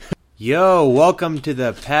Yo, welcome to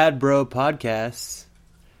the Pad Bro Podcast.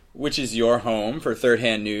 Which is your home for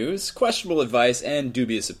third-hand news, questionable advice, and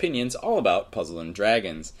dubious opinions all about Puzzle and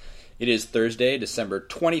Dragons. It is Thursday, December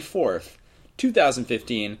 24th,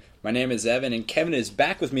 2015. My name is Evan, and Kevin is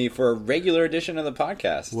back with me for a regular edition of the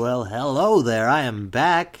podcast. Well, hello there. I am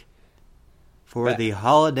back for the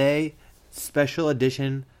holiday special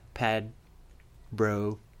edition Pad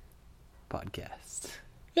Bro Podcast.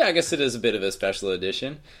 Yeah, I guess it is a bit of a special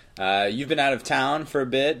edition. You've been out of town for a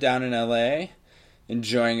bit, down in LA,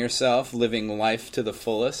 enjoying yourself, living life to the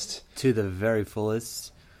fullest. To the very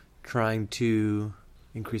fullest. Trying to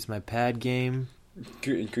increase my pad game.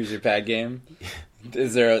 Increase your pad game?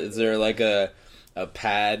 Is there like a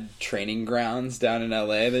pad training grounds down in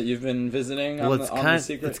LA that you've been visiting? Well,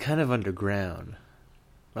 it's kind of underground.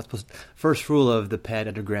 First rule of the pad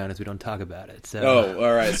underground is we don't talk about it. So. Oh,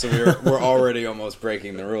 all right. So we're already almost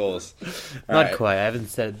breaking the rules. Not quite. I haven't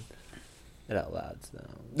said it out loud. So.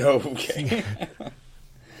 Oh, okay.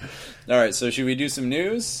 All right. So should we do some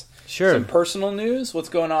news? Sure. Some personal news. What's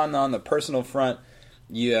going on the personal front?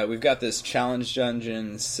 Yeah, we've got this Challenge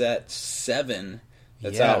Dungeon set 7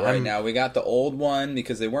 that's out right now. We got the old one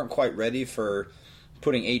because they weren't quite ready for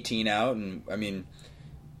putting 18 out, and I mean,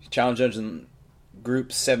 Challenge Dungeon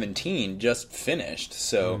Group 17 just finished,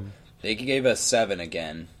 so they gave us 7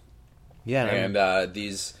 again. Yeah, and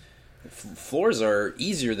these floors are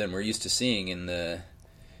easier than we're used to seeing in the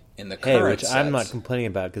current which sets. I'm not complaining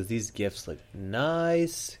about because these gifts look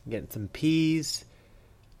nice. Getting some peas,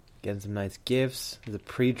 getting some nice gifts. There's a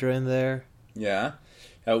Predra in there. Yeah.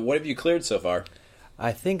 What have you cleared so far?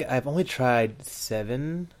 I think I've only tried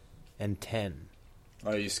 7 and 10.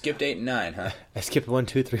 Oh, you skipped 8 and 9, huh? I skipped 1,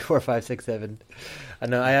 2, 3, 4, 5, 6, 7.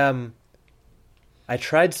 I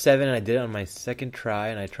tried 7 and I did it on my second try,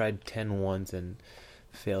 and I tried 10 once and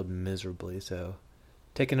failed miserably. So,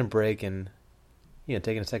 taking a break and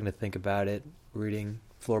taking a second to think about it, reading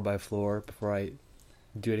floor by floor before I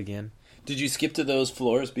do it again. Did you skip to those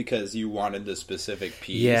floors because you wanted the specific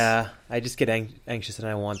piece? Yeah, I just get anxious and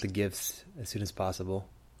I want the gifts as soon as possible.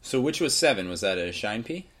 So which was 7? Was that a Shine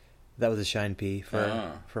Pea? That was a Shine Pea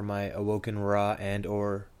for my Awoken Ra and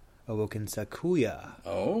or Awoken Sakuya.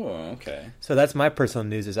 Oh, okay. So that's my personal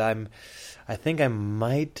news. Is I think I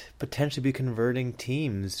might potentially be converting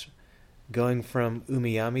teams, going from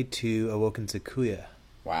Umiyami to Awoken Sakuya.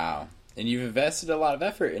 Wow. And you've invested a lot of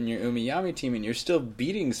effort in your Umiyami team, and you're still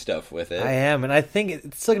beating stuff with it. I am, and I think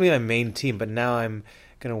it's still going to be my main team, but now I'm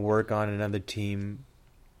going to work on another team,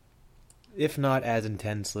 if not as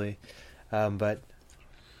intensely. But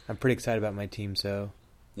I'm pretty excited about my team, so...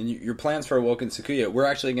 And your plans for Awoken Sakuya, we're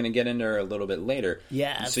actually going to get into her a little bit later.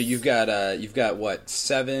 Yeah. So you've got what,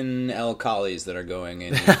 7 El Kalis that are going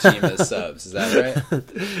in your team as subs, is that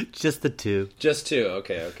right? Just the 2. Just 2,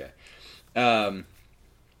 okay.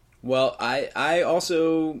 Well, I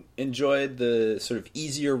also enjoyed the sort of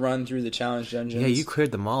easier run through the challenge dungeons. Yeah, you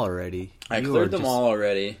cleared them all already. I cleared them all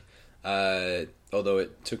already, although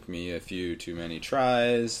it took me a few too many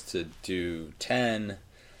tries to do 10.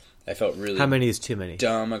 I felt really How many is too many?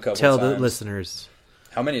 Dumb a couple Tell times. the listeners.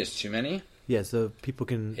 How many is too many? Yeah, so people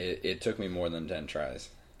can... It took me more than 10 tries.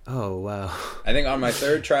 Oh, wow. I think on my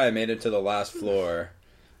 3rd try, I made it to the last floor,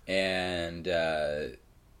 and got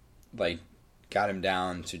him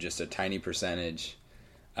down to just a tiny percentage,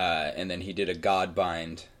 and then he did a god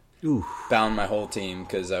bind. Ooh. Bound my whole team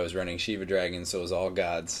because I was running Shiva Dragons, so it was all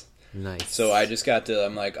gods. Nice. So I just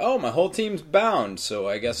I'm like, oh, my whole team's bound, so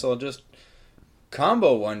I guess I'll just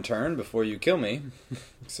combo one turn before you kill me.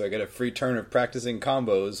 So I get a free turn of practicing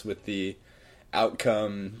combos with the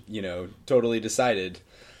outcome, totally decided.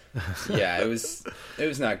 Yeah, it was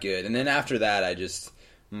not good. And then after that,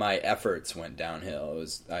 my efforts went downhill.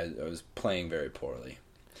 I was playing very poorly.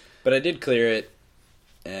 But I did clear it,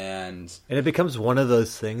 and it becomes one of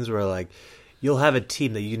those things where, you'll have a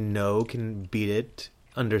team that can beat it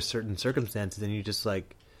under certain circumstances, and you just,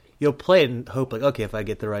 you'll play it and hope, okay, if I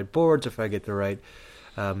get the right boards, if I get the right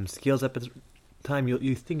skills up at the time,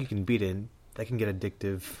 you think you can beat it, and that can get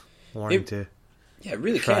addictive, wanting to it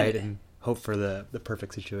really try it and hope for the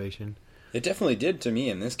perfect situation. It definitely did to me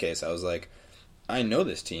in this case. I was like, I know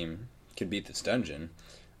this team can beat this dungeon.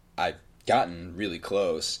 I've gotten really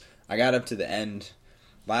close. I got up to the end,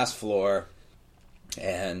 last floor,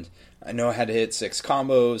 and I know I had to hit 6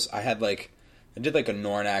 combos. I did a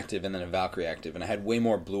Norn active and then a Valkyrie active, and I had way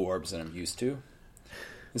more blue orbs than I'm used to.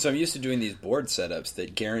 And so I'm used to doing these board setups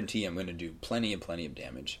that guarantee I'm going to do plenty and plenty of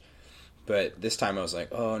damage. But this time I was like,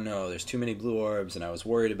 oh no, there's too many blue orbs, and I was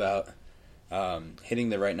worried about hitting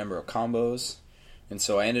the right number of combos. And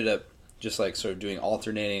so I ended up just sort of doing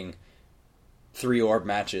alternating 3 orb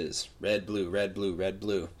matches, red, blue, red, blue, red,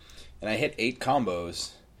 blue. And I hit 8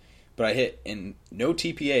 combos, but I hit in no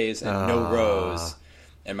TPAs and no rows.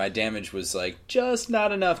 And my damage was like just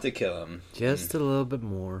not enough to kill him. Just a little bit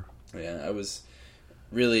more. Yeah, I was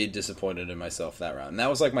really disappointed in myself that round. And that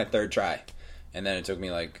was like my 3rd try. And then it took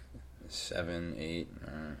me like 7, 8,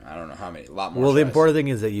 I don't know how many, a lot more Well, tries. the important thing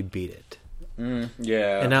is that you beat it.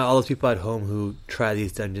 Yeah. And now all those people at home who try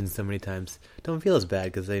these dungeons so many times don't feel as bad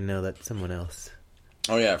because they know that someone else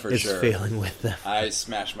is failing with them. I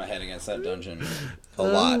smashed my head against that dungeon a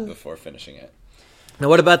lot before finishing it. Now,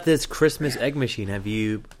 what about this Christmas egg machine? Have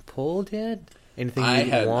you pulled yet? Anything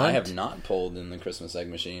you want? I have not pulled in the Christmas egg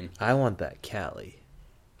machine. I want that Cali.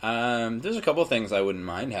 There's a couple things I wouldn't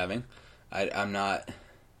mind having. I'm not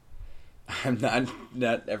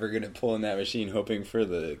ever going to pull in that machine hoping for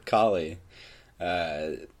the Kali.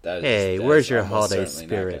 Where's your holiday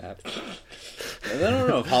spirit? I don't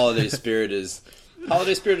know if holiday spirit is...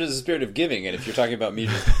 Holiday spirit is a spirit of giving, and if you're talking about me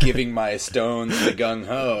just giving my stones to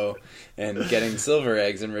gung-ho and getting silver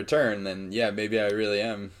eggs in return, then yeah, maybe I really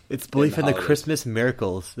am. It's belief in the Christmas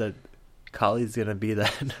miracles that Kali's going to be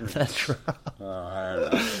that draw. Oh, I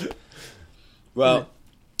don't know. Well,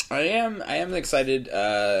 I am excited.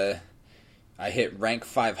 I hit rank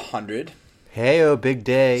 500. Hey, big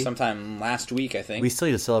day. Sometime last week, I think. We still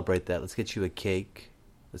need to celebrate that. Let's get you a cake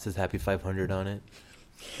that says Happy 500 on it.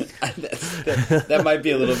 that might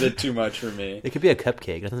be a little bit too much for me. It could be a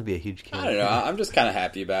cupcake. It doesn't be a huge cake. I don't know. I'm just kind of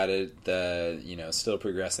happy about it. Still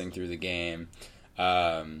progressing through the game.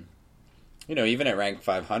 Even at rank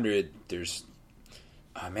 500, there's...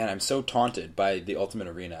 Oh, man, I'm so taunted by the Ultimate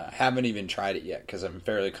Arena. I haven't even tried it yet because I'm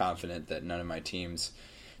fairly confident that none of my teams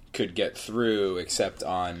could get through except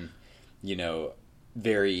on,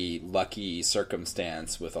 very lucky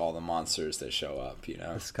circumstance with all the monsters that show up, The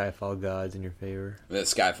Skyfall gods in your favor. The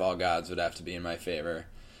Skyfall gods would have to be in my favor.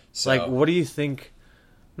 So, what do you think...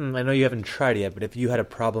 I know you haven't tried it yet, but if you had a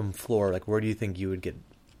problem floor, where do you think you would get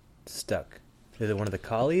stuck? Is it one of the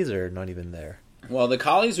Kalis or not even there? Well, the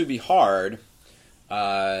Kalis would be hard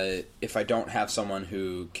if I don't have someone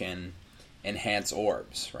who can enhance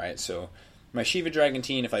orbs, right? So my Shiva Dragon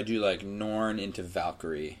team, if I do Norn into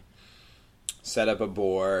Valkyrie, set up a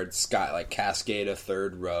board, cascade a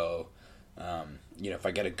 3rd row, if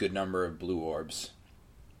I get a good number of blue orbs,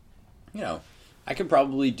 I can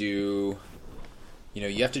probably do,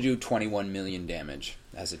 you have to do 21 million damage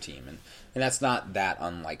as a team, and that's not that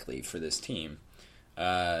unlikely for this team.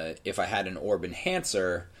 If I had an orb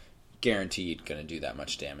enhancer, guaranteed going to do that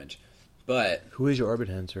much damage. But who is your orb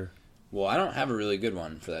enhancer? Well, I don't have a really good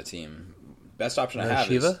one for that team. Best option I have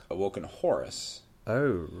Shiva? is Awoken Horus.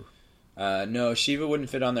 Oh. No, Shiva wouldn't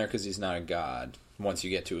fit on there because he's not a god once you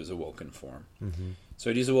get to his Awoken form. Mm-hmm. So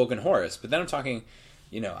I'd use Awoken Horus. But then I'm talking,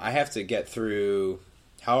 I have to get through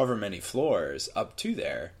however many floors up to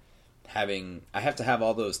there. I have to have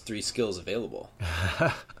all those 3 skills available.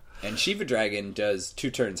 And Shiva Dragon does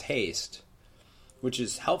 2 turns haste, which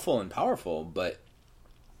is helpful and powerful, but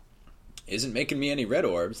isn't making me any red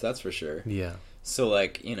orbs, that's for sure. Yeah. So,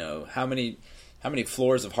 how many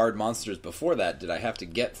floors of hard monsters before that did I have to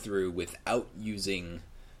get through without using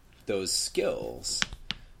those skills?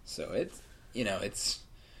 So it's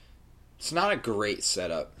not a great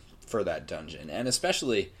setup for that dungeon, and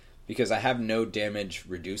especially because I have no damage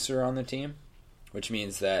reducer on the team, which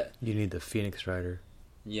means that you need the Phoenix Rider.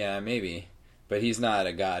 Yeah, maybe. But he's not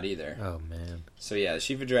a god either. Oh, man. So, yeah,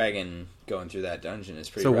 Shiva Dragon going through that dungeon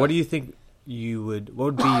is pretty rough. What do you think what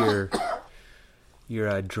would be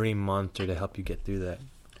your dream monster to help you get through that?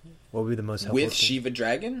 What would be the most helpful With Shiva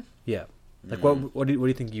Dragon? Yeah. What do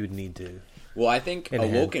you think you would need to... Well, I think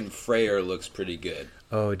Awoken Freyr looks pretty good.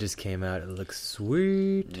 Oh, it just came out. It looks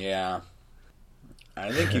sweet. Yeah.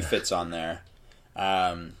 I think he fits on there.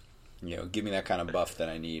 Give me that kind of buff that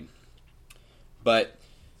I need. But...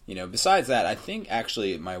 besides that, I think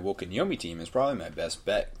actually my Awoken Yomi team is probably my best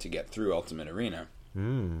bet to get through Ultimate Arena.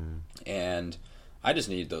 And I just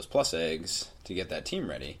need those plus eggs to get that team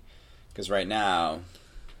ready. Because right now...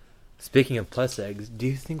 Speaking of plus eggs, do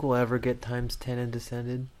you think we'll ever get times 10 in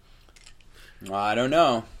Descended? I don't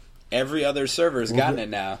know. Every other server's gotten it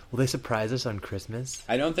now. Will they surprise us on Christmas?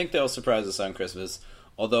 I don't think they'll surprise us on Christmas.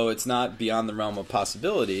 Although it's not beyond the realm of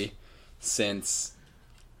possibility since...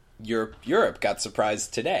 Europe got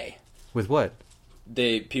surprised today. With what?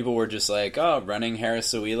 People were just like, running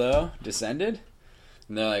Harasuilo Descended?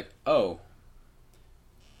 And they're like,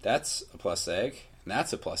 that's a plus egg, and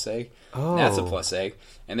that's a plus egg, and that's a plus egg.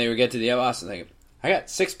 And they would get to the boss and think, I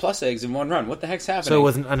got 6 plus eggs in one run. What the heck's happening? So it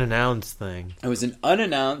was an unannounced thing. It was an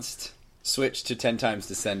unannounced switch to 10 times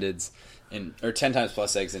Descendeds. or 10 times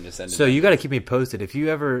plus eggs in descendant. So you got to keep me posted. If you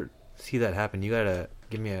ever see that happen, you got to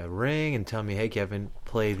give me a ring and tell me, hey, Kevin,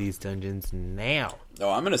 play these dungeons now.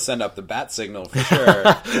 Oh, I'm going to send up the bat signal for sure.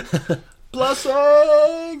 Plus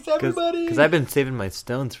eggs, everybody! Because I've been saving my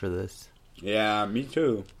stones for this. Yeah, me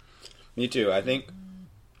too. Me too. I think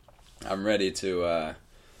I'm ready to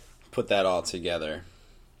put that all together.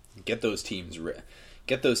 Get those teams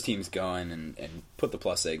going and put the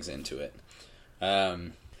plus eggs into it.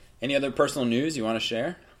 Any other personal news you want to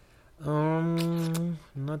share?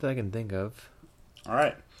 Not that I can think of. All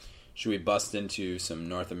right. Should we bust into some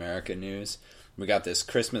North America news? We got this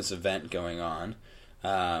Christmas event going on.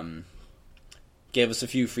 Gave us a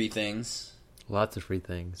few free things. Lots of free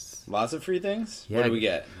things. Lots of free things? Yeah, what do we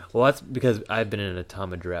get? Well, that's because I've been in a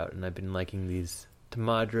Tama drought, and I've been liking these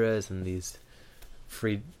Tamadras and these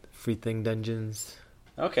free thing dungeons.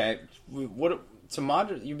 Okay. What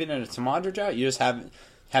Tamadra? You've been in a Tamadra drought? You just haven't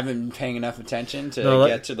been paying enough attention to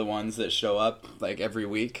get to the ones that show up like every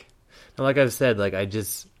week? No, like I've said, like I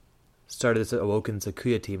just started this Awoken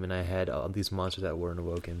Sakuya team, and I had all these monsters that weren't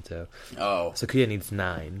Awoken. So, Sakuya needs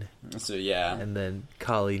 9. So yeah, and then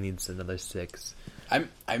Kali needs another 6. I'm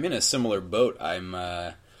in a similar boat. I've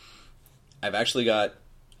actually got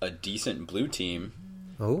a decent blue team.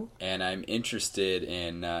 Oh, and I'm interested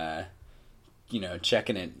in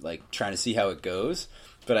checking it, like trying to see how it goes.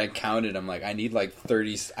 But I counted. I'm like, I need like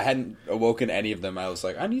 30. I hadn't awoken any of them. I was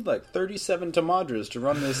like, I need like 37 Tamadras to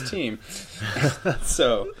run this team.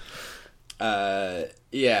 So.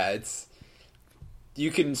 It's you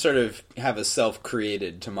can sort of have a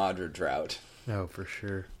self-created Tamadra drought. Oh, for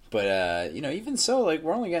sure. But even so, like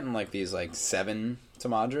we're only getting like these like 7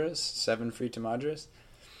 Tamadras, 7 free Tamadras,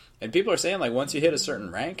 and people are saying like once you hit a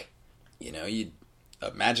certain rank, a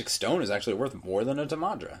magic stone is actually worth more than a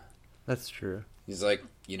Tamadra. That's true. He's like,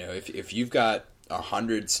 if you've got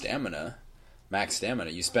 100 stamina, max stamina,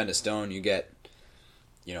 you spend a stone, you get.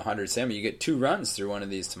 100 stamina, you get 2 runs through one of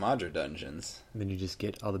these Tamadra dungeons. And then you just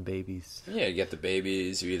get all the babies. Yeah, you get the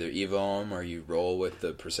babies, you either evo them or you roll with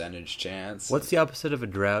the percentage chance. What's the opposite of a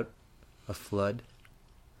drought? A flood?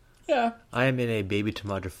 Yeah. I am in a baby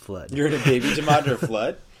Tamadra flood. You're in a baby Tamadra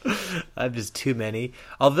flood? I have just too many.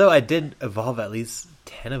 Although I did evolve at least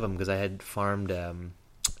 10 of them because I had farmed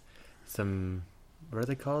some... What are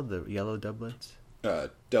they called? The yellow doublets?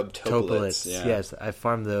 Dubtopolits. Yeah. Yes, I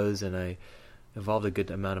farmed those and I... evolved a good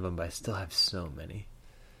amount of them, but I still have so many.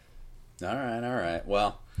 All right.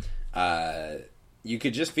 Well, you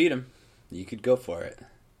could just feed them. You could go for it.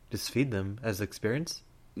 Just feed them as experience?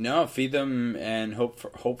 No, feed them and hope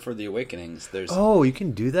for the awakenings. You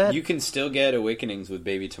can do that? You can still get awakenings with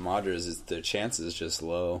baby Tamadras. The chance is just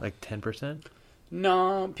low. Like 10%?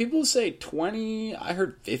 No, people say 20. I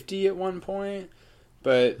heard 50 at one point.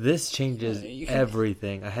 But this changes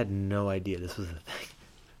everything. I had no idea this was a thing.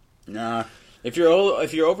 Nah. If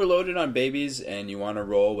you're overloaded on babies and you want to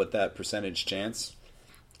roll with that percentage chance,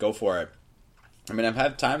 go for it. I mean, I've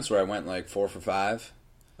had times where I went like 4 for 5.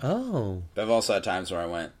 Oh. But I've also had times where I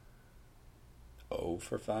went 0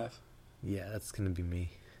 for 5. Yeah, that's going to be me.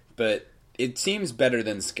 But it seems better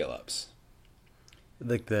than skill ups.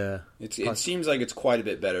 Like it seems like it's quite a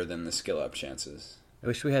bit better than the skill up chances. I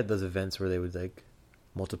wish we had those events where they would like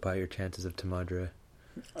multiply your chances of Tamadra.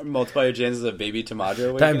 Multiply your chances of baby Tamadra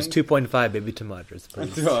awakening? Times 2.5 baby Tamadras,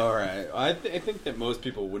 please. All right. I think that most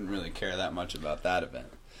people wouldn't really care that much about that event.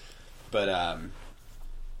 But how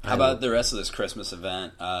about the rest of this Christmas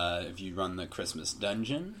event? If you run the Christmas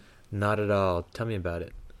dungeon? Not at all. Tell me about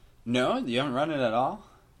it. No? You haven't run it at all?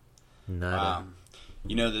 Not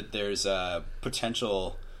You know that there's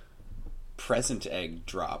potential present egg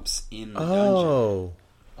drops in the dungeon. Oh.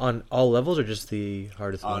 On all levels or just the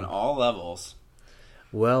hardest one? On all levels.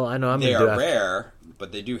 Well, I know They are rare,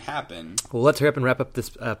 but they do happen. Well, let's hurry up and wrap up this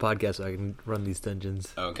podcast so I can run these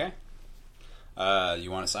dungeons. Okay.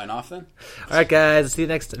 You want to sign off then? All right, guys. See you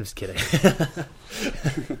next time. I'm just kidding.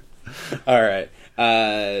 All right.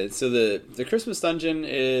 So the Christmas dungeon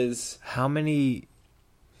is... How many...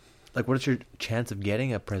 Like, what is your chance of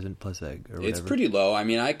getting a present plus egg or whatever? It's pretty low. I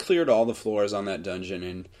mean, I cleared all the floors on that dungeon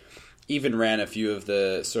and even ran a few of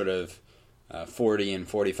the sort of 40 and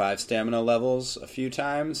 45 stamina levels a few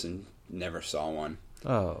times and never saw one.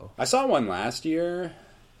 Oh. I saw one last year.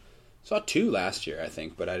 Saw 2 last year, I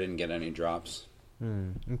think, but I didn't get any drops.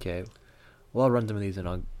 Okay. Well, I'll run some of these and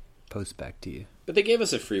I'll post back to you. But they gave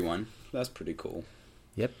us a free one. That's pretty cool.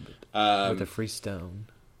 Yep. With a free stone.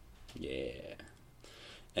 Yeah.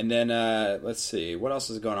 And then, let's see. What else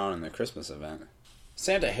is going on in the Christmas event?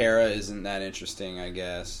 Santa Hera isn't that interesting, I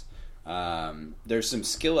guess. There's some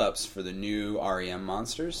skill ups for the new REM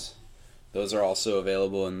monsters. Those are also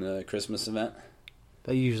available in the Christmas event.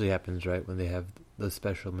 That usually happens, right, when they have those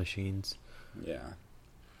special machines. Yeah.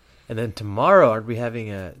 And then tomorrow, aren't we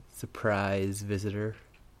having a surprise visitor?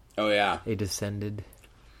 Oh, yeah. A descended.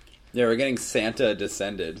 Yeah, we're getting Santa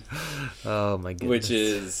Descended. Oh, my goodness. Which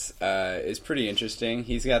is pretty interesting.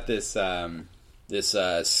 He's got this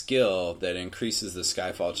skill that increases the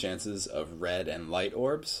skyfall chances of red and light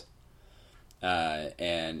orbs.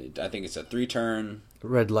 And I think it's a 3-turn.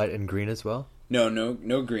 Red, light, and green as well?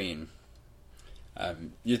 No green.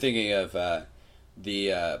 You're thinking of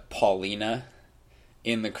the Paulina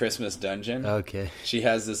in the Christmas dungeon. Okay. She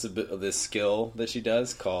has this skill that she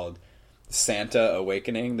does called Santa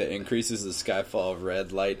Awakening that increases the skyfall of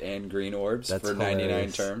red, light, and green orbs. That's for hilarious.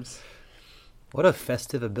 99 terms. What a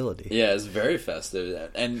festive ability. Yeah, it's very festive.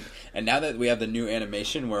 And now that we have the new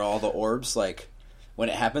animation where all the orbs, like, when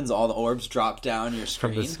it happens, all the orbs drop down your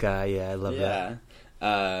screen. From the sky, yeah, I love that.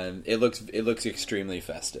 It looks extremely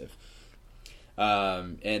festive.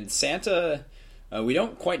 And Santa, we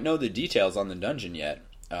don't quite know the details on the dungeon yet,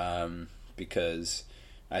 because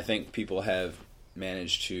I think people have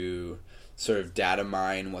managed to sort of data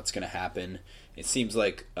mine what's going to happen. It seems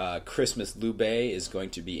like Christmas Lube is going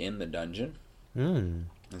to be in the dungeon, and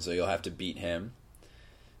so you'll have to beat him.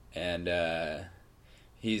 And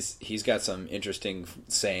he's got some interesting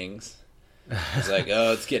sayings. He's like,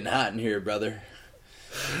 "Oh, it's getting hot in here, brother."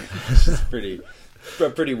 It's just a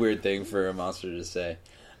pretty weird thing for a monster to say.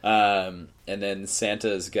 And then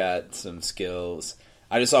Santa's got some skills.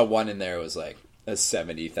 I just saw one in there was like a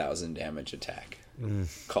 70,000 damage attack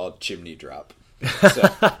called Chimney Drop. So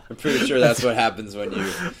I'm pretty sure that's what happens when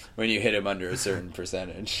you hit him under a certain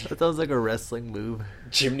percentage. That sounds like a wrestling move.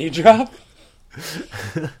 Chimney Drop?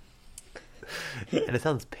 And it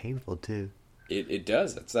sounds painful too. It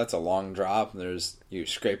does. That's a long drop, and you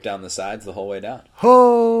scrape down the sides the whole way down.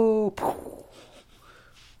 Ho!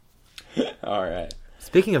 All right.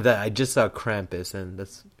 Speaking of that, I just saw Krampus, and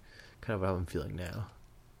that's kind of how I'm feeling now.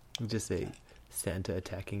 Just a Santa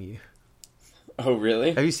attacking you. Oh,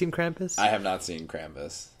 really? Have you seen Krampus? I have not seen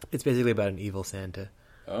Krampus. It's basically about an evil Santa.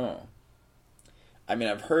 Oh. I mean,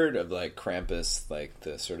 I've heard of, like, Krampus, like,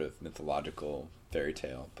 the sort of mythological fairy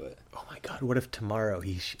tale, but... Oh my god, what if tomorrow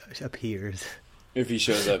he appears? If he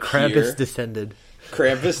shows up Krampus here... descended.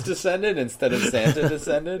 Krampus descended instead of Santa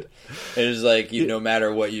descended? It's like, no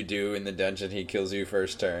matter what you do in the dungeon, he kills you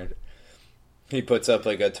first turn. He puts up,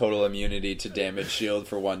 like, a total immunity to damage shield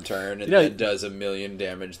for one turn, and then does 1,000,000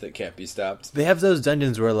 damage that can't be stopped. They have those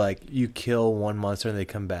dungeons where, like, you kill one monster and they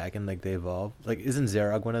come back and, like, they evolve. Like, isn't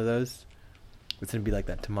Zerog one of those? It's going to be like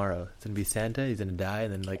that tomorrow. It's going to be Santa, he's going to die,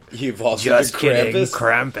 and then, like... He evolves just into Krampus? Kidding,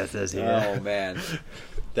 Krampus is here. Oh, man.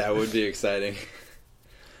 That would be exciting.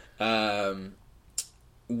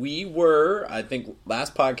 We were, I think,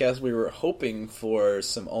 last podcast, we were hoping for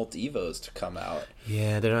some Alt Evos to come out.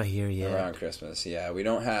 Yeah, they're not here yet. Around Christmas, yeah. We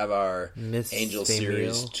don't have our Miss Angel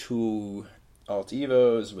Samuel. Series 2 Alt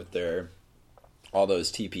Evos with all those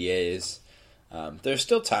TPAs. There's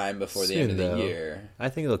still time before the end of the year. I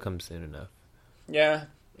think it'll come soon enough. Yeah.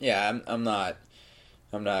 I'm not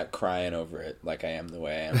crying over it like I am the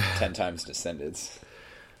way I am 10 times Descendants.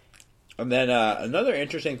 And then another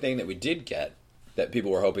interesting thing that we did get that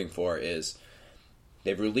people were hoping for is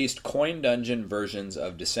they've released coin dungeon versions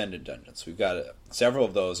of Descended dungeons. We've got several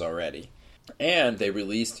of those already. And they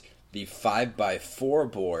released the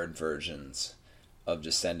 5x4 board versions of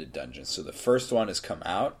Descended dungeons. So the first one has come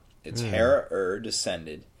out. It's Hera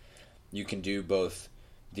Descended. You can do both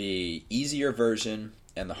the easier version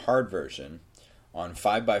and the hard version on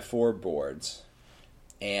 5x4 boards.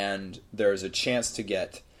 And there's a chance to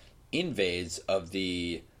get invades of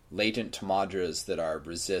the latent Tamadras that are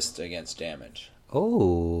resist against damage.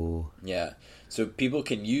 Oh. Yeah. So people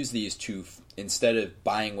can use these to, instead of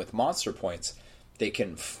buying with monster points, they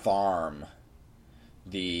can farm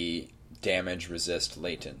the damage resist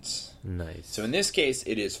latents. Nice. So in this case,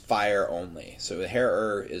 it is fire only. So the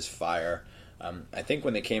Hera is fire. I think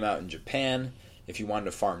when they came out in Japan, if you wanted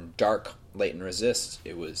to farm dark latent resist,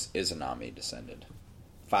 it was Izanami Descended.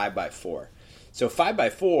 5x4. So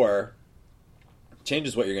 5x4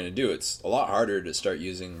 changes what you're going to do. It's a lot harder to start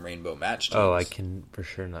using rainbow match teams. Oh, I can for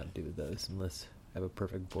sure not do those unless I have a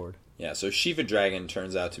perfect board. Yeah, so Shiva Dragon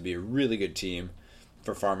turns out to be a really good team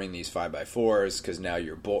for farming these 5x4s, because now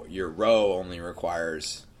your row only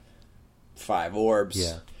requires 5 orbs.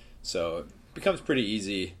 Yeah. So it becomes pretty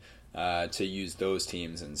easy to use those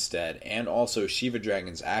teams instead. And also Shiva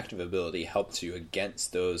Dragon's active ability helps you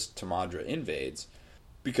against those Tamadra invades,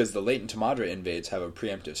 because the latent Tamadra invades have a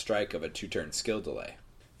preemptive strike of a 2-turn skill delay.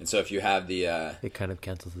 And so if you have the... it kind of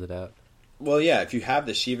cancels it out. Well, yeah, if you have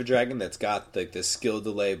the Shiva Dragon that's got the skill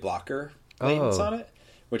delay blocker latents on it,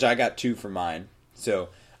 which I got 2 for mine. So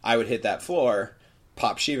I would hit that floor,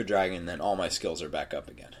 pop Shiva Dragon, and then all my skills are back up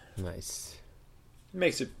again. Nice. It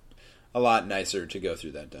makes it a lot nicer to go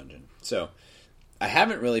through that dungeon. So I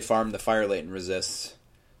haven't really farmed the fire latent resists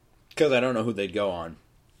because I don't know who they'd go on.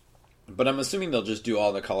 But I'm assuming they'll just do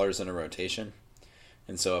all the colors in a rotation.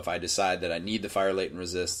 And so if I decide that I need the fire latent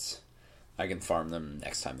resists, I can farm them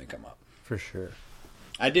next time they come up. For sure.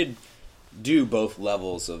 I did do both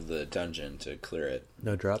levels of the dungeon to clear it.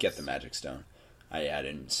 No drops? Get the magic stone. I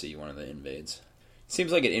didn't see one of the invades.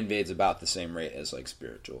 Seems like it invades about the same rate as like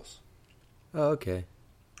spirituals. Oh, okay.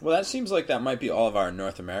 Well, that seems like that might be all of our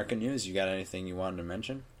North American news. You got anything you wanted to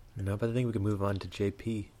mention? No, but I think we can move on to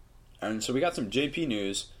JP. And so we got some JP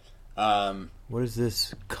news. What is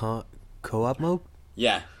this? Co-op mode?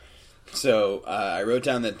 Yeah. So I wrote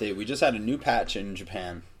down that we just had a new patch in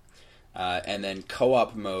Japan, and then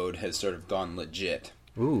co-op mode has sort of gone legit.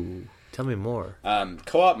 Ooh, tell me more.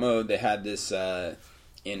 Co-op mode, they had this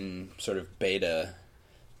in sort of beta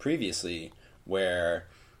previously, where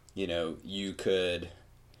you could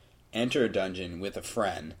enter a dungeon with a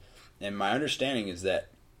friend, and my understanding is that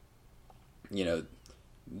you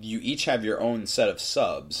each have your own set of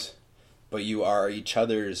subs, but you are each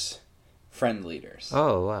other's friend leaders.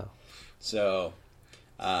 Oh, wow. So,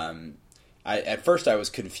 at first I was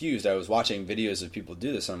confused. I was watching videos of people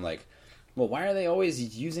do this, and I'm like, well, why are they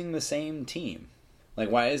always using the same team? Like,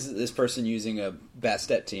 why is this person using a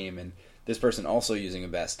Bastet team and this person also using a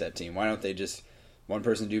Bastet team? Why don't they just one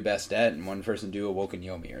person do Bastet and one person do Awoken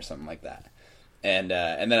Yomi or something like that? And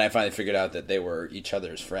then I finally figured out that they were each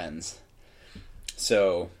other's friends.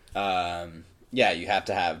 So, yeah, you have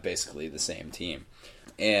to have basically the same team.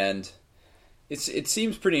 And it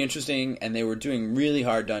seems pretty interesting, and they were doing really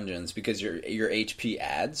hard dungeons because your HP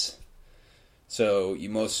adds. So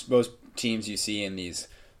most teams you see in these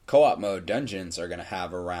co-op mode dungeons are going to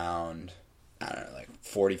have around, I don't know, like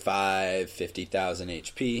 45, 50,000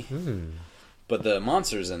 HP. But the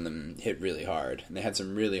monsters in them hit really hard, and they had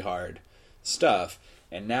some really hard stuff.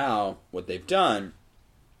 And now what they've done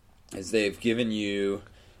is they've given you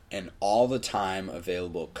an all-the-time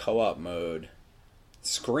available co-op mode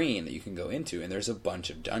screen that you can go into, and there's a bunch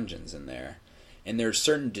of dungeons in there. And there are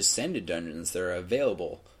certain descended dungeons that are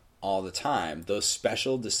available all the time. Those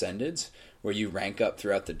special descendeds where you rank up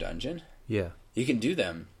throughout the dungeon, yeah, you can do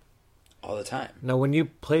them all the time. Now, when you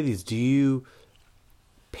play these, do you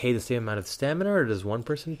pay the same amount of stamina, or does one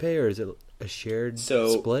person pay, or is it a shared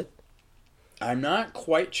split? I'm not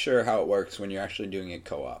quite sure how it works when you're actually doing it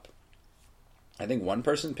co-op. I think one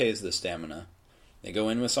person pays the stamina. They go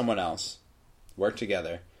in with someone else, work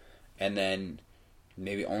together, and then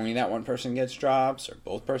maybe only that one person gets drops, or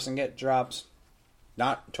both person get drops.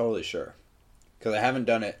 Not totally sure, because I haven't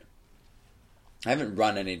done it. I haven't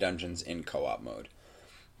run any dungeons in co-op mode,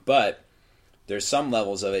 but there's some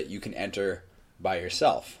levels of it you can enter by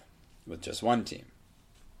yourself with just one team,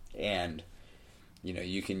 and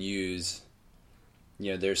you can use.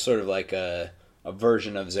 There's sort of like a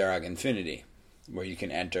version of Zerog Infinity where you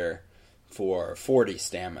can enter for 40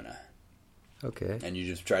 stamina. Okay. And you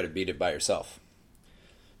just try to beat it by yourself.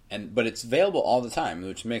 But it's available all the time,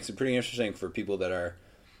 which makes it pretty interesting for people that are,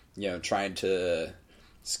 trying to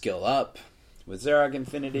skill up with Zerog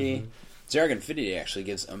Infinity. Mm-hmm. Zerog Infinity actually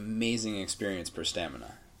gives amazing experience per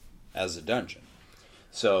stamina as a dungeon.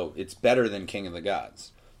 So it's better than King of the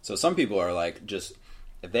Gods. So some people are like, just,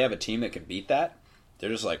 if they have a team that can beat that, they're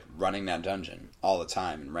just like running that dungeon all the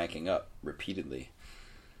time and ranking up repeatedly.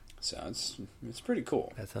 So it's pretty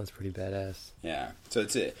cool. That sounds pretty badass. Yeah. So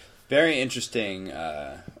it's a very interesting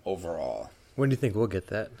overall. When do you think we'll get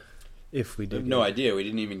that? If we do. I have no idea. We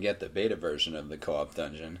didn't even get the beta version of the co-op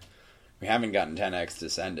dungeon. We haven't gotten 10x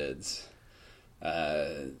Descendeds.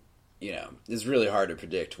 It's really hard to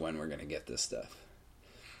predict when we're going to get this stuff.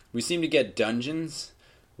 We seem to get dungeons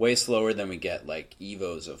way slower than we get, like,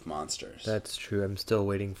 evos of monsters. That's true. I'm still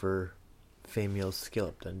waiting for Famiel's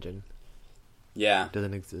skill-up dungeon. Yeah. It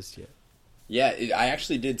doesn't exist yet. Yeah, I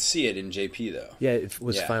actually did see it in JP, though. Yeah, it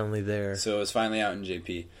was finally there. So it was finally out in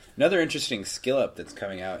JP. Another interesting skill-up that's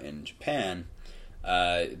coming out in Japan,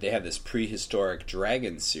 they have this prehistoric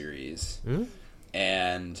dragon series. Mm?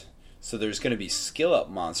 And so there's going to be skill-up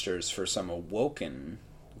monsters for some Awoken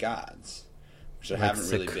gods, which there haven't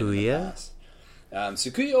really been in the past.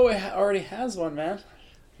 Sakuya already has one, man.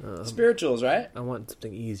 Spirituals, right? I want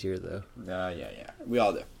something easier, though. Yeah. We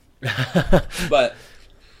all do. But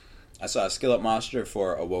I saw a skill-up monster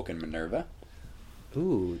for Awoken Minerva.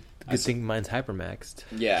 Ooh, good thing mine's hypermaxed.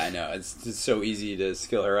 Yeah, I know. It's so easy to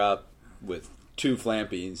skill her up with 2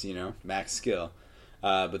 Flampies, max skill.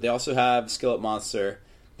 But they also have skill up monster.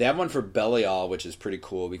 They have one for Belial, which is pretty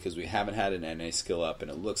cool because we haven't had an NA skill up, and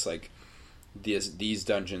it looks like these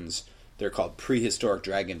dungeons, they're called prehistoric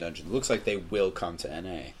dragon dungeons. It looks like they will come to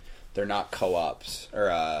NA. They're not co-ops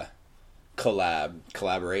or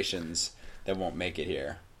collaborations that won't make it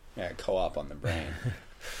here. Yeah, co-op on the brain.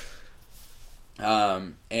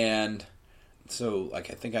 And so, I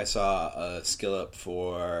think I saw a skill up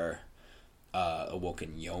for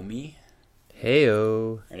Awoken Yomi.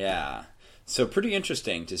 Heyo. Yeah. So pretty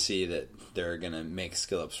interesting to see that they're going to make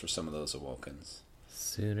skill ups for some of those Awokens.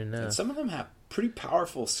 Soon enough. And some of them have pretty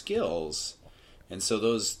powerful skills. And so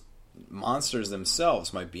those monsters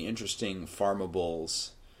themselves might be interesting farmables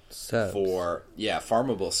subs.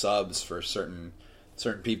 Farmable subs for certain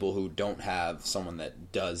people who don't have someone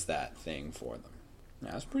that does that thing for them.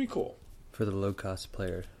 Yeah, that's pretty cool. For the low-cost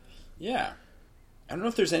player. Yeah. I don't know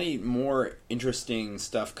if there's any more interesting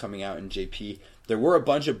stuff coming out in JP. There were a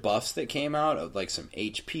bunch of buffs that came out, of some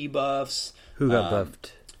HP buffs. Who got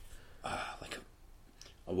buffed?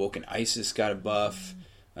 Awoken Isis got a buff,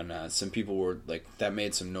 and some people were that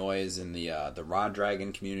made some noise in the Raw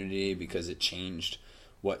Dragon community because it changed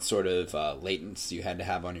what sort of latents you had to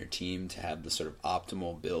have on your team to have the sort of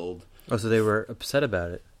optimal build. Oh, so they were upset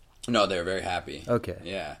about it? No, they were very happy. Okay.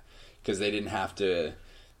 Yeah, because they didn't have to...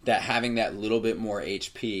 having that little bit more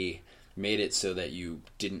HP made it so that you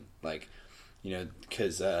didn't,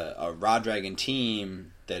 because a Raw Dragon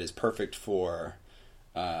team that is perfect for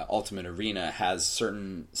Ultimate Arena has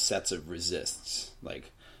certain sets of resists.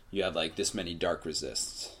 You have, this many dark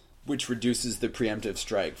resists, which reduces the preemptive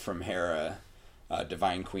strike from Hera,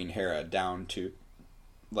 Divine Queen Hera, down to,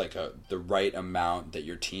 the right amount that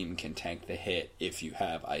your team can tank the hit if you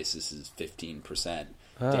have Isis's 15%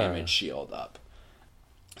 damage shield up.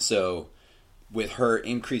 So, with her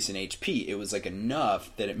increase in HP, it was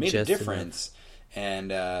enough that it made a difference.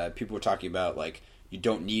 Enough. And people were talking about you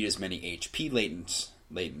don't need as many HP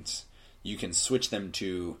latents. You can switch them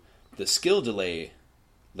to the skill delay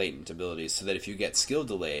latent abilities, so that if you get skill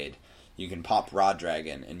delayed, you can pop Raw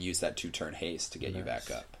Dragon and use that 2-turn haste to get you back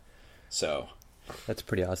up. So that's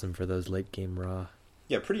pretty awesome for those late game Raw.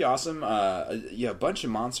 Yeah, pretty awesome. A bunch of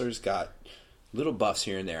monsters got little buffs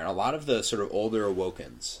here and there, and a lot of the sort of older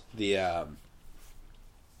Awokens, the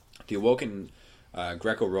Awoken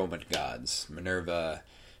Greco-Roman gods, Minerva,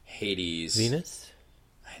 Hades, Venus.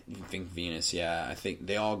 I think Venus. Yeah, I think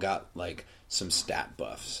they all got some stat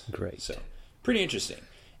buffs. Great. So pretty interesting.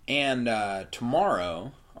 And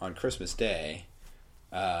tomorrow on Christmas Day,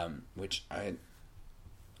 which I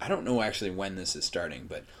don't know actually when this is starting,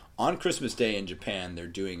 but on Christmas Day in Japan, they're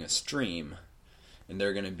doing a stream, and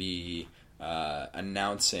they're going to be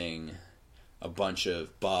announcing a bunch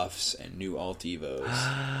of buffs and new alt evos.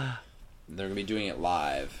 They're going to be doing it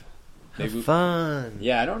live. Have fun.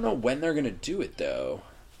 Yeah, I don't know when they're going to do it, though.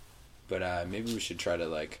 But maybe we should try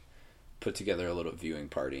to, put together a little viewing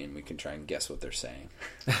party, and we can try and guess what they're saying.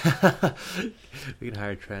 We can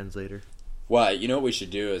hire a translator. Well, you know what we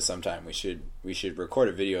should do is sometime we should record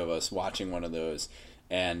a video of us watching one of those,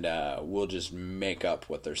 and we'll just make up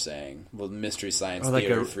what they're saying. We'll Mystery Science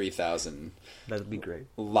Theater 3000. That'd be great.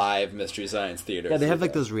 Live Mystery Science Theater. Yeah, they have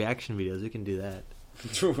those reaction videos. We can do that.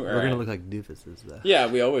 We're gonna look like doofuses, though. Yeah,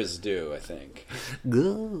 we always do, I think.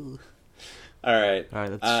 Go. All right.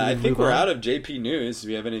 Let's I think we're out of JP News.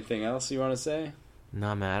 Do you have anything else you want to say?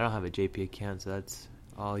 No, man, I don't have a JP account, so that's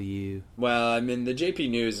all you. Well, I mean, the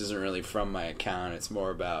JP News isn't really from my account. It's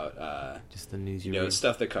more about just the news you read.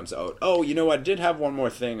 Stuff that comes out. Oh, you know what? I did have one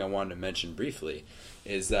more thing I wanted to mention briefly.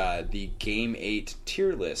 Is the Game 8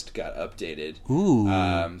 tier list got updated.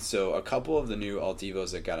 Ooh. So a couple of the new alt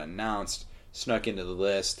evos that got announced snuck into the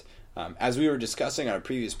list. As we were discussing on a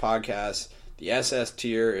previous podcast, the SS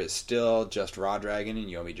tier is still just Raw Dragon and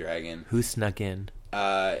Yomi Dragon. Who snuck in?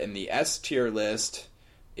 And the S tier list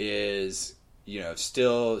is,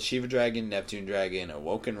 still Shiva Dragon, Neptune Dragon,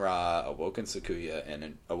 Awoken Ra, Awoken Sakuya,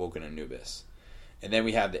 and Awoken Anubis. And then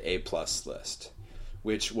we have the A+ list,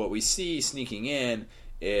 which what we see sneaking in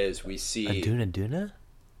is we see... Aduna?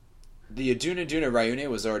 The Aduna Ryune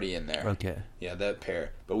was already in there. Okay. Yeah, that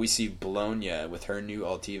pair. But we see Bologna with her new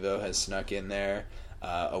Altivo has snuck in there.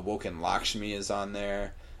 Awoken Lakshmi is on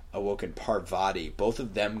there. Awoken Parvati. Both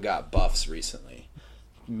of them got buffs recently,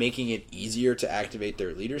 making it easier to activate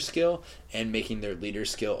their leader skill and making their leader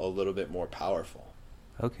skill a little bit more powerful.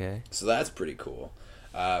 Okay. So that's pretty cool.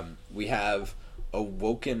 We have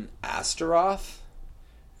Awoken Astaroth,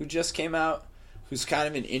 who just came out, who's kind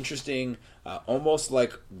of an interesting, almost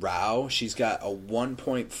like Rao. She's got a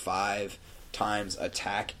 1.5 times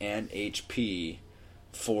attack and HP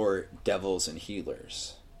for devils and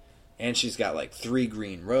healers. And she's got like 3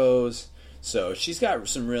 green rows. So she's got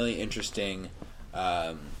some really interesting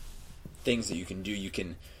things that you can do. You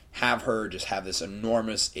can have her just have this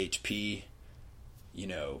enormous HP,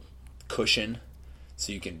 cushion.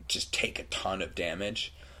 So you can just take a ton of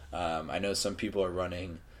damage. I know some people are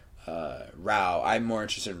running Rao. I'm more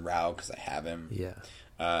interested in Rao because I have him. Yeah.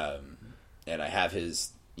 And I have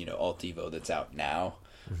his, alt Evo that's out now.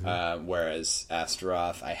 Whereas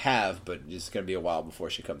Astaroth I have, but it's going to be a while before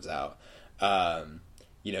she comes out.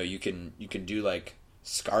 You can do like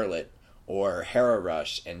Scarlet or Hera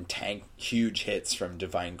Rush and tank huge hits from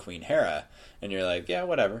Divine Queen Hera, and you're like, yeah,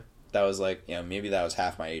 whatever. That was like, maybe that was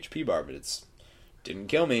half my HP bar, but it's didn't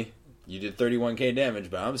kill me. You did 31k damage,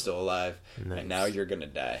 but I'm still alive, nice. And now you're gonna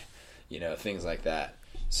die. Things like that.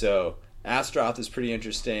 So Astaroth is pretty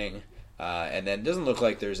interesting, and then it doesn't look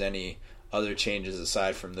like there's any other changes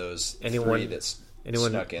aside from those 3 that's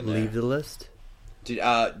snuck in there. Leave the list? Dude,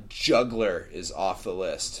 Juggler is off the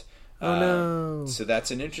list. Oh no! So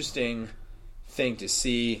that's an interesting thing to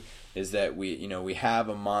see. Is that we have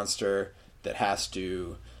a monster that has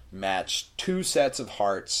to match 2 sets of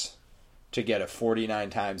hearts to get a 49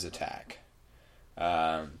 times attack.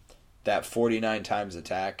 That 49 times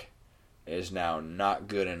attack is now not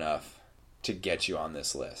good enough to get you on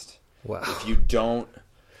this list. Wow!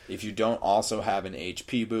 If you don't also have an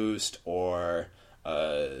HP boost or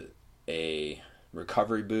a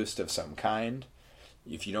recovery boost of some kind,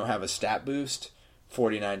 if you don't have a stat boost,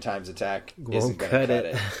 49 times attack isn't going to cut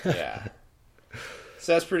it. Yeah.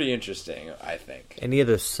 So that's pretty interesting, I think. Any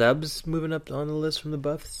other subs moving up on the list from the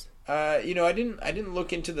buffs? I didn't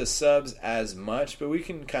look into the subs as much, but we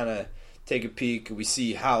can kind of take a peek. We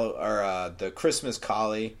see the Christmas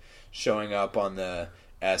Collie showing up on the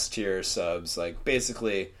S tier subs. Like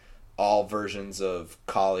basically all versions of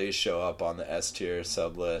Collies show up on the S tier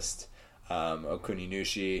sub list.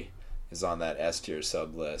 Okuninushi is on that S tier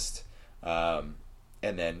sub list. And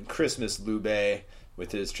then Christmas Lube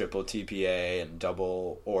with his triple TPA and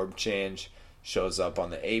double orb change shows up on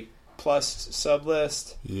the A+ sub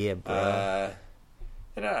list. Yeah, bro.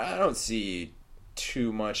 And I don't see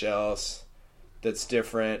too much else that's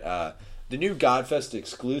different. The new Godfest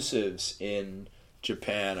exclusives in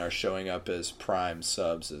Japan are showing up as Prime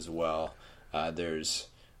subs as well. There's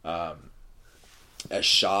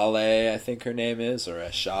Ashale, I think her name is, or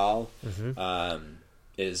Ashal,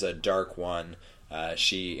 is a dark one.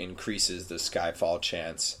 She increases the Skyfall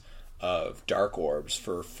chance of dark orbs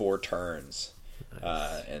for 4 turns,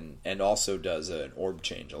 nice. And also does an orb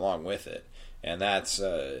change along with it. And that's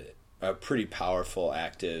a pretty powerful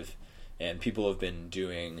active. And people have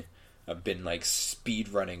been like speed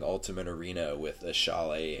running Ultimate Arena with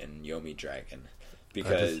Ashale and Yomi Dragon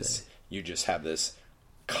because you just have this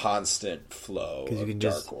constant flow of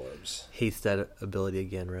dark orbs. Haste that ability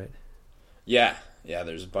again, right? Yeah,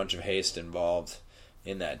 there's a bunch of haste involved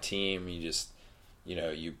in that team. You just,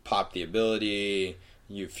 you pop the ability,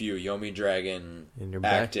 you few Yomi Dragon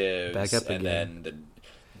actives, back up and again. then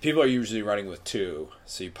people are usually running with 2.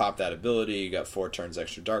 So you pop that ability, you got 4 turns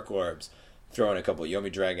extra dark orbs, throw in a couple of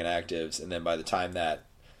Yomi Dragon actives, and then by the time that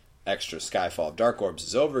extra Skyfall of dark orbs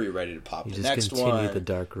is over, you're ready to pop the next one. You just continue the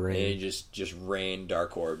dark rain. And you just rain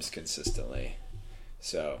dark orbs consistently.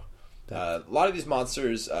 So a lot of these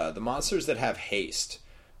monsters, the monsters that have haste,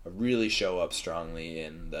 really show up strongly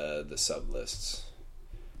in the sub lists.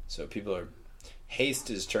 So haste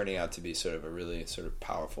is turning out to be sort of a really sort of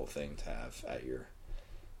powerful thing to have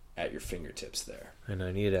at your fingertips there. And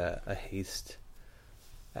I need a haste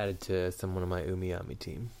added to someone on my Umiyami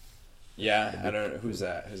team. Yeah, I don't know. Who's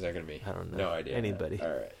that? Who's that going to be? I don't know. No idea. Anybody. All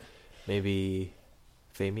right. Maybe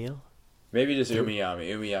Famiel? Maybe just Umiyami.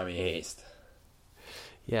 Umiyami haste.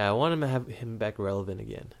 Yeah, I want him to have him back relevant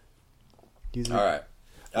again. All right.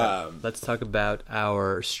 Let's talk about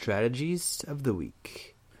our strategies of the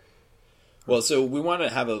week. Well, so we want to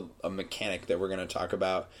have a mechanic that we're going to talk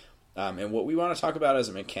about. And what we want to talk about as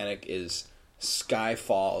a mechanic is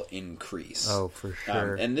Skyfall increase. Oh, for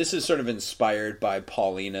sure. And this is sort of inspired by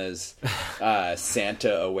Paulina's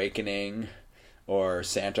Santa Awakening or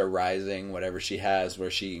Santa Rising, whatever she has,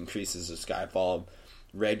 where she increases the Skyfall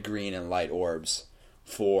red, green, and light orbs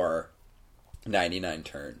for 99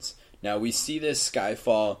 turns. Now, we see this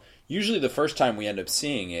Skyfall, usually the first time we end up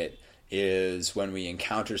seeing it is when we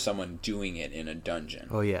encounter someone doing it in a dungeon.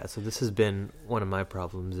 Oh, yeah. So this has been one of my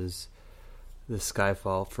problems is the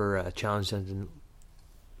Skyfall for Challenge Dungeon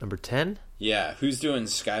number 10. Yeah, who's doing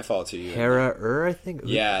Skyfall to you? Hera I think.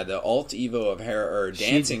 Yeah, the alt Evo of Hera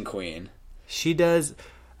Dancing Queen. She does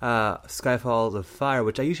Skyfall of Fire,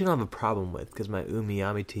 which I usually don't have a problem with because my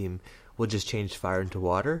Umiyami team, will just change fire into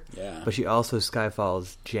water. Yeah. But she also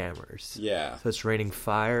skyfalls jammers. Yeah. So it's raining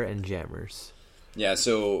fire and jammers. Yeah,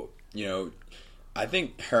 so, I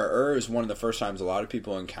think her is one of the first times a lot of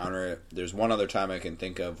people encounter it. There's one other time I can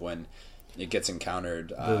think of when it gets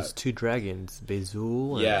encountered. Those two dragons,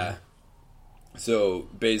 Bezool. Yeah. So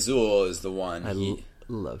Bezool is the one.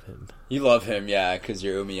 Love him. You love him, yeah, because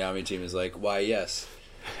your Umiyami team is like, why, yes.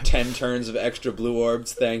 10 turns of extra blue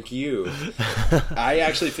orbs, thank you. I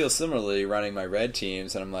actually feel similarly running my red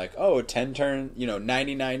teams, and I'm like,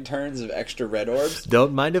 99 turns of extra red orbs.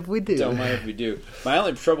 Don't mind if we do. Don't mind if we do. My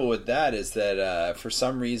only trouble with that is that for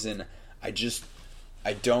some reason, I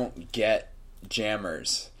don't get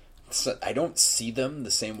jammers. So I don't see them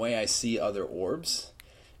the same way I see other orbs.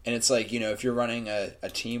 And it's like, if you're running a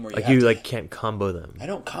team where you can't combo them. I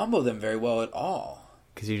don't combo them very well at all.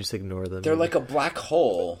 Because you just ignore them. They're like a black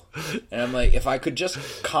hole. And I'm like, if I could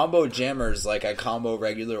just combo jammers like I combo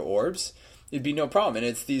regular orbs, it'd be no problem. And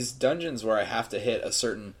it's these dungeons where I have to hit a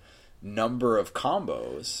certain number of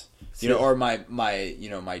combos. Or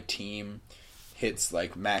my team hits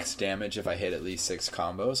like max damage if I hit at least 6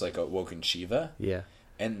 combos, like Awoken Shiva. Yeah.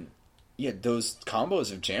 And yeah, those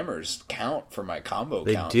combos of jammers count for my combo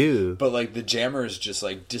count. They do. But like the jammers just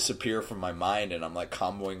like disappear from my mind and I'm like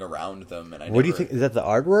comboing around them. And What do you think? Is that the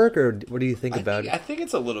artwork or what do you think about it? I think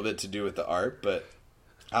it's a little bit to do with the art, but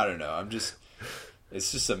I don't know.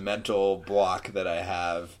 It's just a mental block that I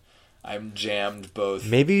have. I'm jammed both.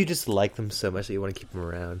 Maybe you just like them so much that you want to keep them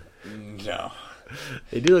around. No.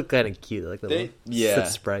 They do look kind of cute. Like little foot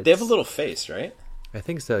sprites. They have a little face, right? I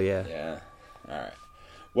think so, yeah. Yeah. All right.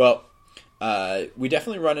 Well, we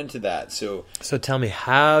definitely run into that. So tell me,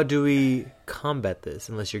 how do we combat this?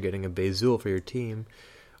 Unless you're getting a Bezool for your team,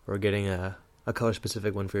 or getting a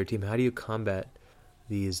color-specific one for your team, how do you combat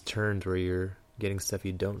these turns where you're getting stuff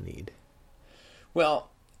you don't need? Well,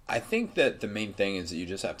 I think that the main thing is that you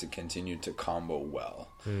just have to continue to combo well.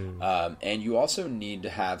 And you also need to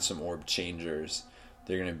have some orb changers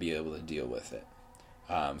that are going to be able to deal with it.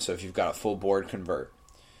 So if you've got a full board convert,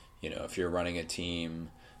 if you're running a team...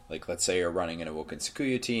 Like, let's say you're running an Awoken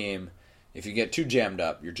Sakuya team. If you get too jammed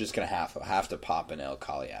up, you're just going to have to pop an El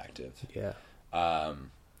Kali active. Yeah.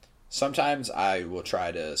 Sometimes I will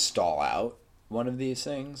try to stall out one of these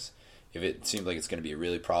things. If it seems like it's going to be a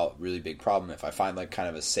really big problem, if I find like kind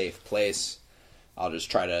of a safe place, I'll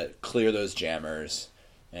just try to clear those jammers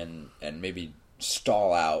and maybe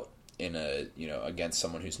stall out in against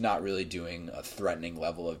someone who's not really doing a threatening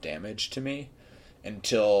level of damage to me,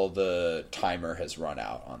 until the timer has run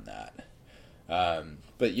out on that.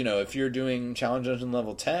 But, if you're doing Challenge Dungeon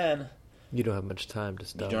level 10... You don't have much time to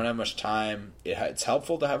stop. You don't have much time. It's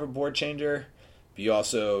helpful to have a board changer, but you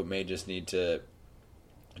also may just need to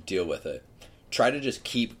deal with it. Try to just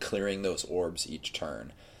keep clearing those orbs each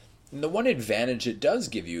turn. And the one advantage it does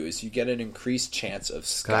give you is you get an increased chance of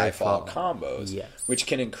Skyfall combos, yes, which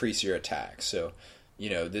can increase your attack. So...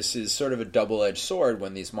 this is sort of a double-edged sword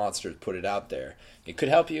when these monsters put it out there. It could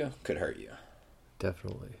help you, could hurt you.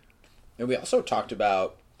 Definitely. And we also talked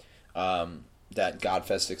about that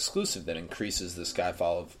Godfest exclusive that increases the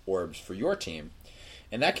Skyfall of orbs for your team.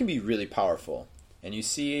 And that can be really powerful. And you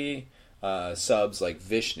see subs like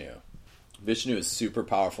Vishnu. Vishnu is super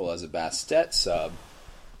powerful as a Bastet sub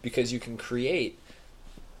because you can create...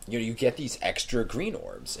 you get these extra green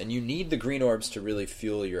orbs. And you need the green orbs to really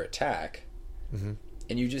fuel your attack. Mm-hmm.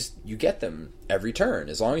 And you get them every turn.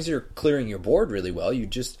 As long as you're clearing your board really well,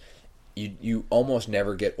 you almost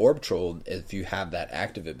never get orb trolled if you have that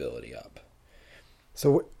active ability up.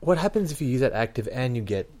 So what happens if you use that active and you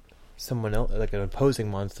get someone else, like an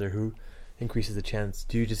opposing monster who increases the chance?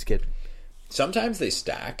 Do you just get... Sometimes they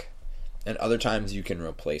stack, and other times you can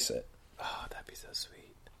replace it. Oh, that'd be so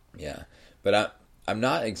sweet. Yeah, but I'm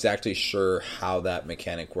not exactly sure how that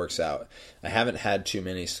mechanic works out. I haven't had too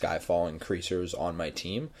many Skyfall increasers on my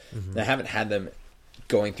team. Mm-hmm. I haven't had them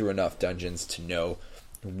going through enough dungeons to know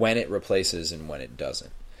when it replaces and when it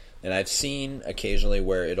doesn't. And I've seen occasionally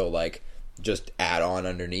where it'll like just add on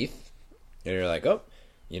underneath. And you're like,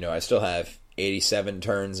 I still have 87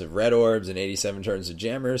 turns of red orbs and 87 turns of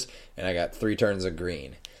jammers, and I got 3 turns of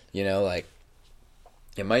green.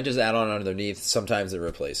 It might just add on underneath. Sometimes it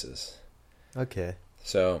replaces. Okay.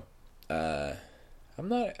 So, I'm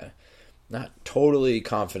not totally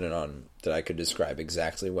confident on that I could describe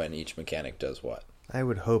exactly when each mechanic does what. I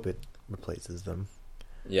would hope it replaces them.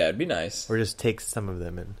 Yeah, it'd be nice. Or just takes some of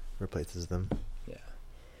them and replaces them. Yeah.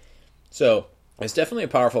 So, it's definitely a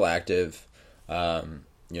powerful active.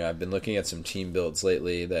 I've been looking at some team builds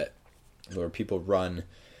lately where people run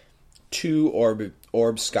 2 orb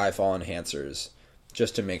Skyfall enhancers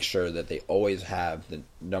just to make sure that they always have the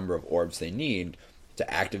number of orbs they need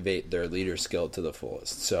to activate their leader skill to the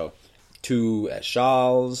fullest. So 2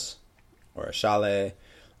 Eshals or Eshale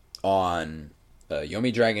on a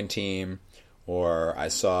Yomi Dragon team, or I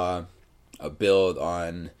saw a build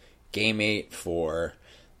on Game 8 for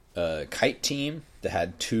a Kite team that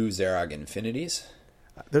had 2 Zerog Infinities.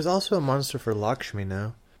 There's also a monster for Lakshmi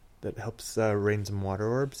now that helps rain some water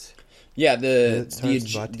orbs. Yeah,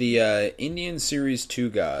 the Indian Series 2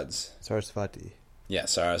 gods. Sarasvati. Yeah,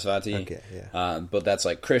 Sarasvati. Okay, yeah. But that's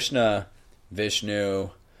like Krishna, Vishnu.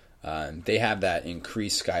 They have that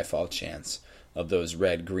increased Skyfall chance of those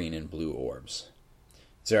red, green, and blue orbs.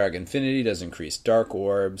 Zerog Infinity does increase dark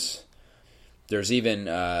orbs. There's even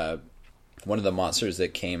one of the monsters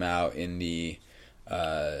that came out in the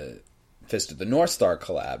Fist of the North Star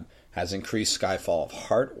collab has increased Skyfall of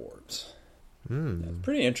heart orbs.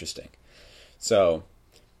 Pretty interesting. So,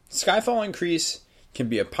 Skyfall increase can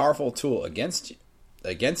be a powerful tool against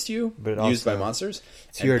you, but also used by monsters.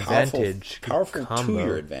 It's your advantage. Powerful to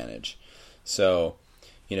your advantage. So,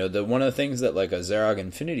 one of the things that like a Zerog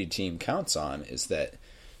Infinity team counts on is that,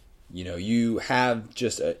 you have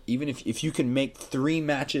just even if you can make 3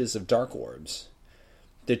 matches of Dark Orbs,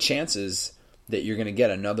 the chances that you're going to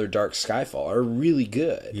get another Dark Skyfall are really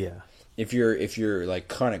good. Yeah. If you're like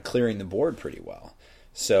kind of clearing the board pretty well.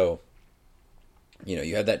 So,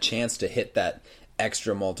 you have that chance to hit that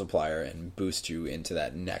extra multiplier and boost you into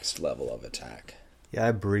that next level of attack. Yeah,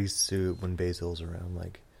 I breeze through when Basil's around.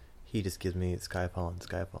 Like, he just gives me Skyfall and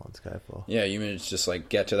Skyfall and Skyfall. Yeah, you mean it's just like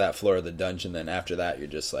get to that floor of the dungeon, then after that you're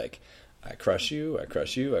just like, I crush you, I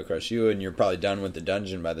crush you, I crush you, and you're probably done with the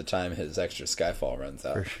dungeon by the time his extra Skyfall runs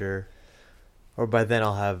out. For sure. Or by then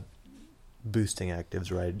I'll have boosting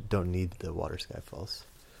actives where I don't need the water Skyfalls.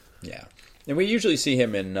 Yeah. And we usually see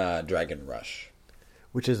him in Dragon Rush.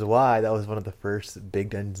 Which is why that was one of the first big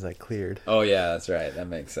dungeons I cleared. Oh, yeah, that's right. That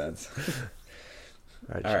makes sense.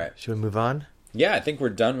 All right. Should we move on? Yeah, I think we're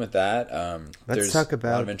done with that. Let's talk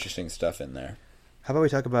about a lot of interesting stuff in there. How about we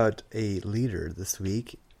talk about a leader this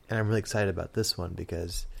week? And I'm really excited about this one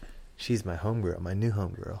because she's my homegirl, my new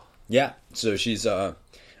homegirl. Yeah, so she's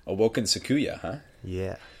Awoken Sakuya, huh?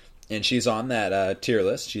 Yeah. And she's on that tier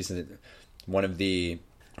list. She's one of the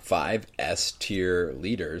 5 S tier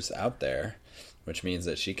leaders out there, which means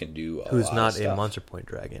that she can do a lot of stuff. Who's not a Monster Point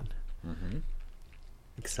Dragon. Mm-hmm.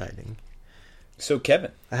 Exciting. So,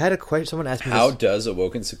 Kevin. I had a question. Someone asked me how does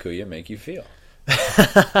Awoken Sakuya make you feel? That's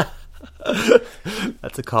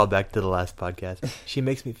a callback to the last podcast. She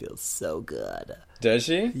makes me feel so good. Does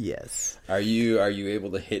she? Yes. Are you able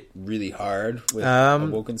to hit really hard with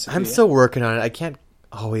Awoken Sakuya? I'm still working on it. I can't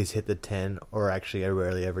always hit the 10, or actually I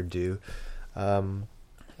rarely ever do. I'm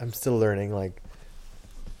still learning. Like,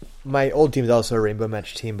 my old team is also a Rainbow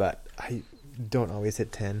Match team, but I don't always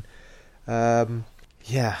hit 10.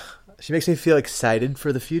 Yeah. She makes me feel excited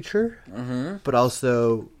for the future, but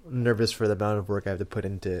also nervous for the amount of work I have to put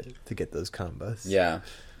into to get those combos. Yeah.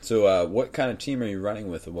 So what kind of team are you running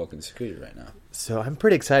with Awoken Sakuya right now? So I'm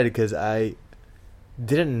pretty excited because I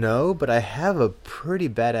didn't know, but I have a pretty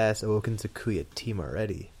badass Awoken Sakuya team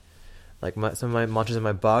already. Like some of my monsters in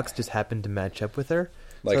my box just happened to match up with her.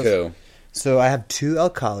 Like who? So I have 2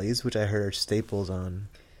 Alkalis, which I heard are staples on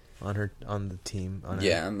the team.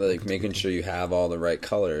 Like making sure you have all the right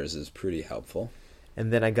colors is pretty helpful.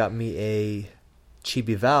 And then I got me a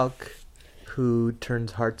Chibi Valk who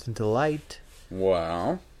turns hearts into light.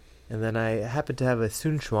 Wow. And then I happen to have a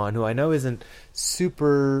Sunchuan who I know isn't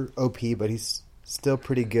super OP, but he's still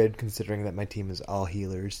pretty good considering that my team is all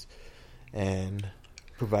healers and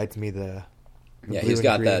provides me the blue he's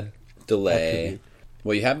got that delay. Attribute.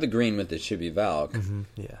 Well, you have the green with the Chibi Valk. Mm-hmm,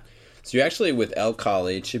 yeah. So you actually, with El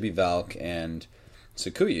Kali, Chibi Valk, and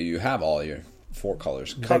Sakuya, you have all your 4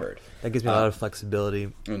 colors covered. That gives me a lot of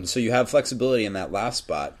flexibility. And so you have flexibility in that last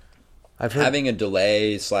spot. Having a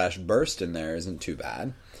delay / burst in there isn't too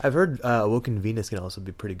bad. I've heard Awoken Venus can also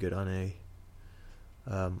be pretty good on a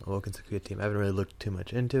Awoken Sakuya team. I haven't really looked too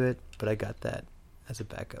much into it, but I got that as a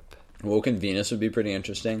backup. Awoken Venus would be pretty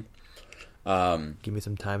interesting. Give me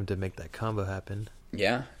some time to make that combo happen.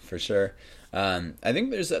 Yeah, for sure. I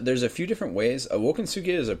think there's a few different ways. Awoken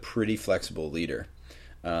Sakuya is a pretty flexible leader.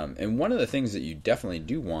 And one of the things that you definitely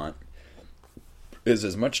do want is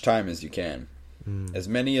as much time as you can. As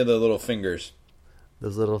many of the little fingers.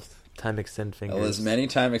 Those little time extend fingers. As many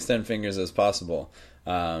time extend fingers as possible.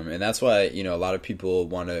 And that's why, a lot of people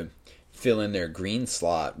want to fill in their green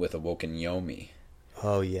slot with Awoken Yomi.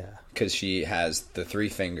 Oh, yeah. Because she has the 3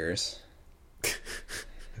 fingers.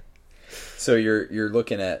 So you're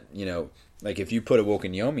looking at, like if you put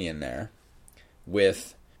Awoken Yomi in there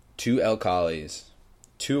with 2 Alkalis,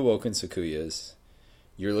 2 Awoken Sakuyas.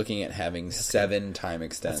 You're looking at having 7 time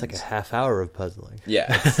extends. That's like a half hour of puzzling.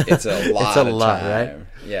 Yeah, it's a lot. It's a lot, time. right?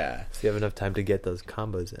 Yeah. So you have enough time to get those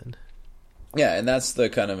combos in. Yeah, and that's the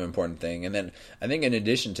kind of important thing. And then I think in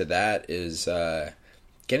addition to that is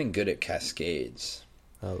getting good at cascades.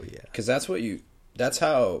 Oh yeah, because that's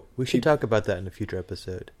how we should talk about that in a future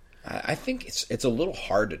episode. I think it's a little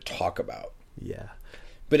hard to talk about. Yeah,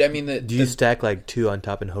 but I mean, do you stack like 2 on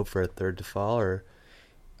top and hope for a third to fall, or?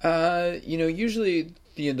 Usually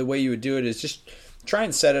the way you would do it is just try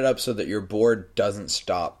and set it up so that your board doesn't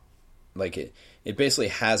stop. Like it basically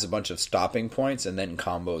has a bunch of stopping points and then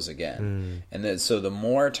combos again. And then so the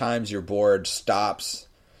more times your board stops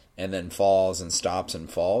and then falls and stops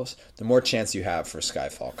and falls, the more chance you have for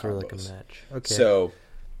Skyfall combos. For like a match. Okay. So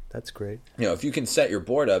that's great. If you can set your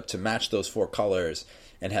board up to match those 4 colors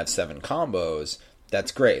and have 7 combos,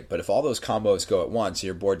 that's great. But if all those combos go at once,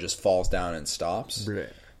 your board just falls down and stops,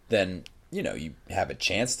 then you have a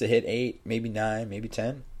chance to hit 8, maybe 9, maybe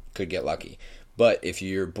 10. Could get lucky. But if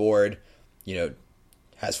your board,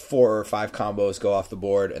 has 4 or 5 combos go off the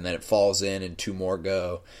board, and then it falls in and 2 more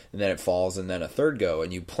go, and then it falls and then a third go,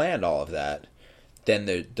 and you planned all of that, then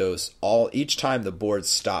each time the board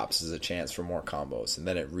stops is a chance for more combos, and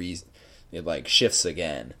then it shifts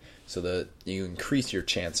again, so that you increase your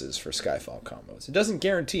chances for Skyfall combos. It doesn't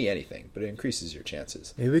guarantee anything, but it increases your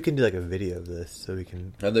chances. Maybe we can do like a video of this, so we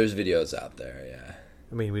can. Oh, there's videos out there, yeah.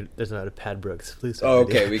 I mean, there's not a Padbro exclusive. Oh,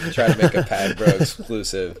 okay. We can try to make a Padbro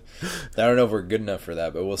exclusive. I don't know if we're good enough for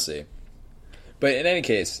that, but we'll see. But in any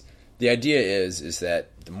case, the idea is that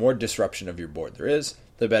the more disruption of your board there is,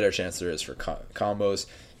 the better chance there is for combos.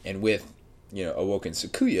 And with Awoken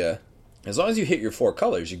Sakuya, as long as you hit your 4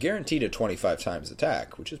 colors, you're guaranteed a 25 times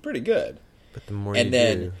attack, which is pretty good. But the more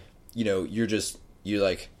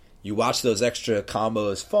you watch those extra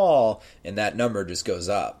combos fall, and that number just goes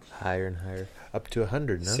up. Higher and higher. Up to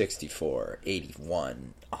 100, no? 64,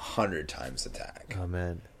 81, 100 times attack. Oh,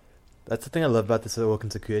 man. That's the thing I love about this Awoken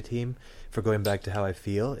Sakuya team. For going back to how I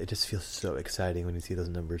feel, it just feels so exciting when you see those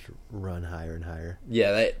numbers run higher and higher.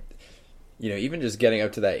 Yeah, that... even just getting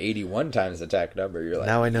up to that 81 times attack number, you're like,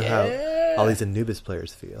 now I know how all these Anubis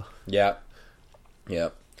players feel. Yeah.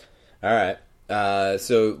 Yep. All right.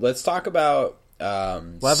 So let's talk about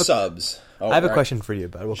subs. I have a question for you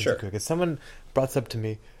about Awoken Sakuya. Because someone brought this up to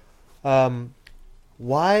me.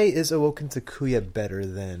 Why is Awoken Sakuya better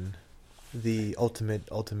than the ultimate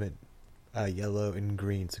yellow and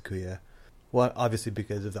green Sakuya? Well, obviously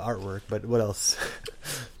because of the artwork, but what else?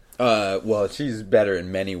 Well, she's better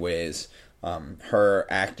in many ways. Her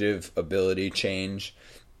active ability change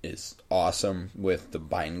is awesome with the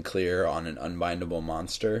bind clear on an unbindable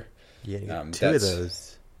monster. Yeah, 2 of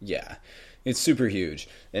those. Yeah, it's super huge.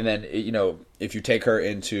 And then, if you take her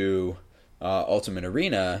into Ultimate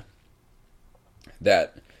Arena,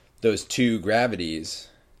 those 2 gravities,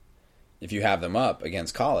 if you have them up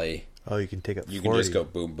against Kali... Oh, you can take up 40. You can just go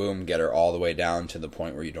boom, boom, get her all the way down to the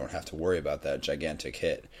point where you don't have to worry about that gigantic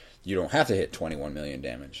hit. You don't have to hit 21 million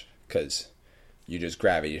damage, because you just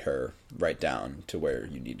gravity her right down to where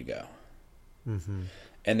you need to go. Mm-hmm.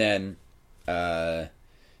 And then,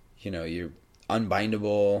 your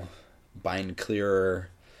unbindable, bind clearer,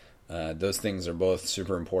 those things are both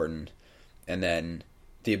super important. And then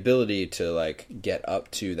the ability to get up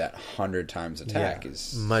to that 100 times attack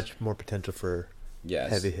is much more potential for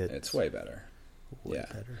heavy hits. It's way better. Way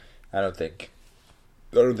better. I don't think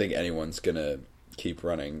anyone's gonna keep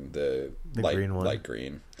running the light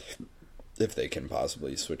green if they can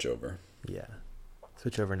possibly switch over. Yeah,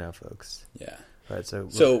 switch over now, folks. Yeah. All right.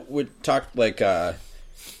 So we talked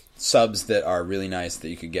subs that are really nice that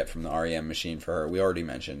you could get from the REM machine for her. We already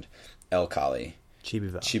mentioned El Kali,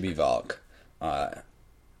 Chibi Valk.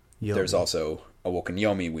 There's also Awoken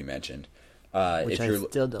Yomi we mentioned. Which I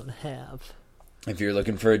still don't have. If you're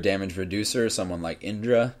looking for a damage reducer, someone like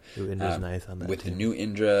Indra. Indra's nice on that. With the new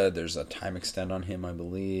Indra, there's a time extend on him, I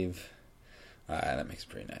believe. That makes it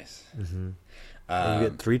pretty nice. Mm-hmm. You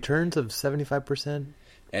get 3 turns of 75%?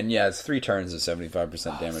 And yeah, it's 3 turns of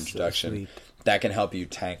 75% damage reduction. Sweet. That can help you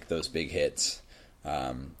tank those big hits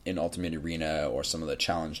in Ultimate Arena or some of the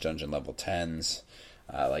Challenge Dungeon level 10s.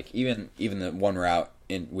 Even the one route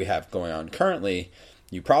we have going on currently,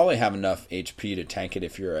 you probably have enough HP to tank it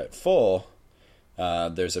if you're at full.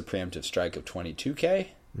 There's a preemptive strike of 22k.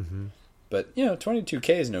 Mm-hmm. But, 22k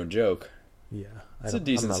is no joke. Yeah. It's a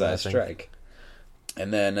decent-sized strike.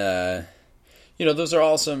 And then, those are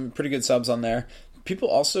all some pretty good subs on there. People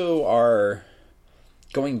also are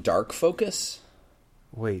going dark focus.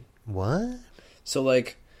 Wait, what? So,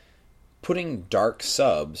 putting dark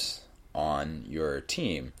subs on your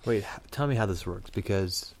team. Wait, tell me how this works,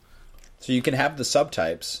 because... So you can have the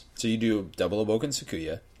subtypes. So you do double Awoken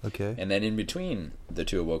Sakuya. Okay. And then in between the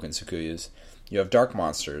two Awoken Sakuyas, you have dark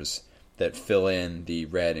monsters that fill in the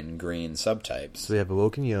red and green subtypes. So we have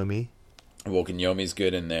Awoken Yomi. Awoken Yomi's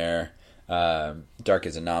good in there. Dark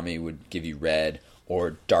Izanami would give you red,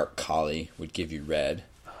 or Dark Kali would give you red.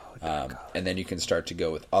 And then you can start to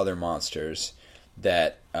go with other monsters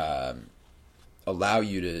that allow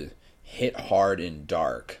you to hit hard in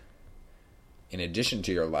dark in addition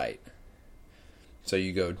to your light. So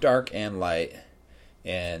you go dark and light,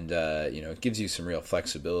 and it gives you some real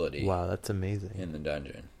flexibility. Wow, that's amazing. In the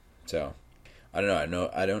dungeon. So I don't know.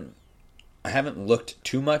 I haven't looked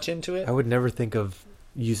too much into it. I would never think of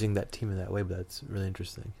using that team in that way, but that's really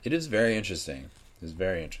interesting. It is very interesting. It's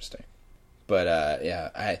very interesting. But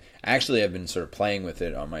I actually have been sort of playing with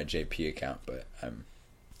it on my JP account, but I'm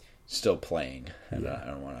still playing, and I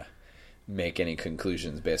don't want to make any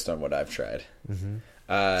conclusions based on what I've tried. Mm-hmm.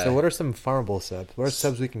 So what are some farmable subs? What are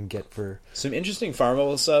subs we can get for... Some interesting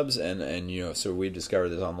farmable subs, and so we discovered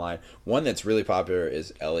this online. One that's really popular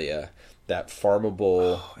is Elia, that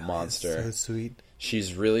farmable monster. So sweet.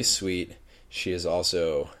 She's really sweet. She is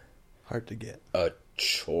also... hard to get. A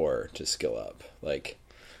chore to skill up. Like,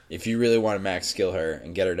 if you really want to max skill her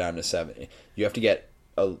and get her down to 7, you have to get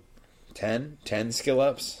 10 skill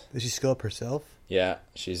ups. Does she skill up herself? Yeah,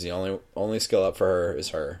 she's the only skill up for her is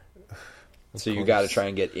her. So you got to try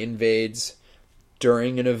and get invades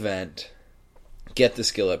during an event, get the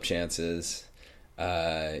skill up chances.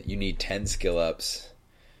 You need 10 skill ups.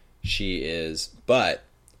 But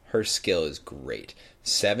her skill is great.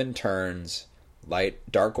 7 turns,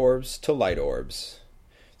 dark orbs to light orbs.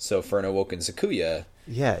 So for an Awoken Sakuya,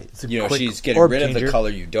 she's getting rid of the color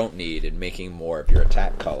you don't need and making more of your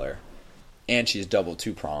attack color. And she's double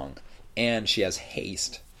 2-prong. And she has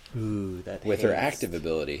haste. Ooh, with her active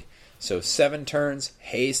ability. So 7 turns,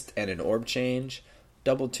 haste, and an orb change.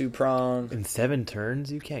 Double 2-prong. In 7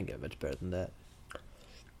 turns? You can't get much better than that.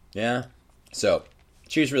 Yeah. So,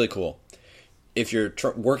 she's really cool. If you're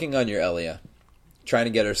working on your Elia, trying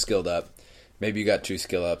to get her skilled up, maybe you got 2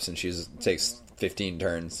 skill ups and she takes 15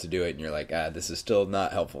 turns to do it, and you're like, this is still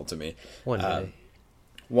not helpful to me.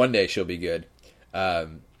 One day she'll be good.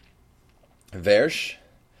 Versh,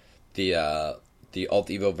 the Alt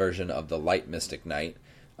Evo version of the Light Mystic Knight,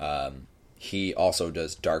 he also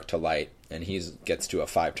does dark to light, and he gets to a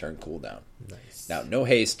 5-turn cooldown. Nice. Now, no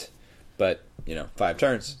haste, but 5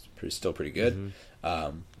 turns, still pretty good.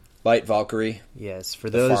 Mm-hmm. Light Valkyrie. Yes,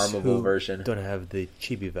 for those farmable who version. Don't have the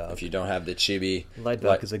Chibi Valk. If you don't have the Chibi, Light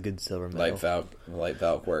Valk is a good silver medal. Light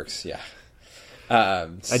Valk works. Yeah.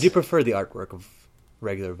 I do prefer the artwork of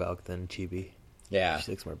regular Valk than Chibi. Yeah,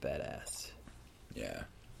 she looks more badass. Yeah,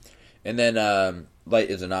 and then Light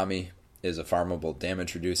Izanami is a farmable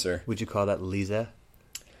damage reducer. Would you call that Lisa?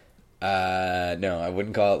 No, I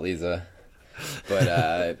wouldn't call it Lisa,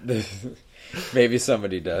 but maybe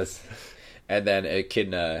somebody does. And then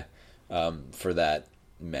Echidna for that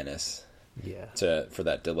menace. Yeah. For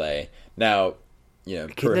that delay. Now,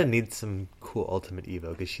 Echidna needs some cool Ultimate Evo,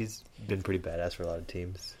 because she's been pretty badass for a lot of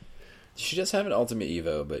teams. She does have an Ultimate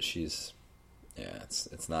Evo, but she's... Yeah,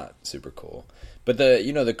 it's not super cool. But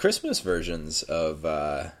the Christmas versions of...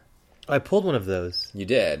 I pulled one of those. You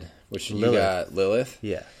did? Which Lilith. You got Lilith?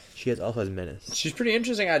 Yeah. She also has Menace. She's pretty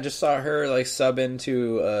interesting. I just saw her sub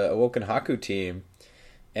into a Awoken Haku team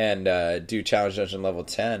and do Challenge Dungeon level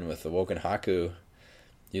 10 with Awoken Haku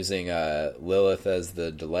using Lilith as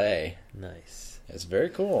the delay. Nice. It's very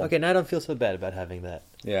cool. Okay, now I don't feel so bad about having that.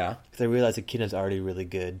 Yeah. Because I realize Echidna's already really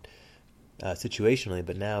good situationally,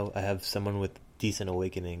 but now I have someone with decent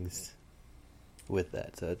awakenings with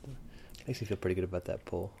that, so it makes me feel pretty good about that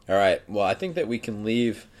pull. All right. Well, I think that we can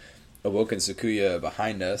leave Awoken Sakuya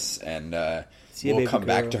behind us, and we'll come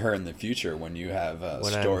back to her in the future when you have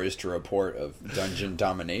stories to report of dungeon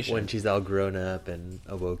domination. When she's all grown up and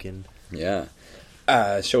awoken. Yeah.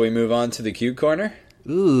 Shall we move on to the Q corner?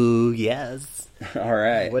 Ooh, yes. All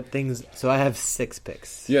right. What things... So I have 6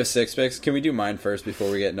 picks. You have 6 picks? Can we do mine first before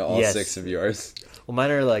we get into all 6 of yours? Well, mine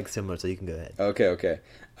are similar, so you can go ahead. Okay.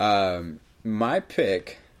 My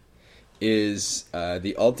pick is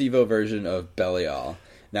the Alt Evo version of Belial.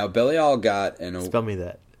 Now, Belial got an... Spell me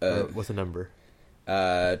that. What's the number?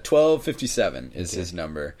 1257 is his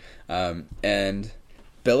number. And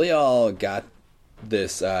Belial got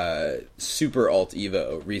this Super Alt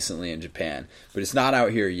Evo recently in Japan, but it's not out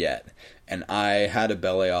here yet. And I had a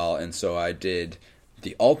Belial, and so I did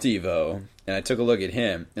the Alt Evo, and I took a look at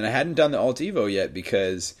him. And I hadn't done the Alt Evo yet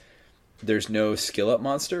because there's no skill up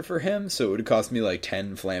monster for him, so it would cost me like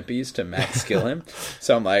 10 flampies to max skill him.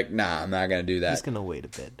 So I'm like, nah, I'm not going to do that. He's going to wait a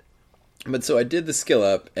bit. But so I did the skill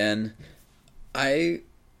up, and I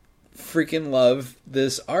freaking love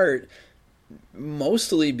this art,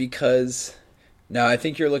 mostly because... Now, I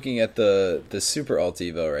think you're looking at the Super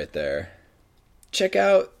Altivo right there. Check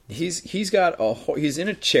out, he's in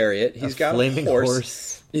a chariot, he's got a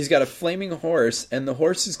horse. He's got a flaming horse, and the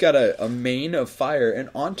horse has got a mane of fire, and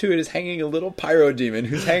onto it is hanging a little pyro demon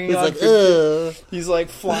who's hanging on. He's like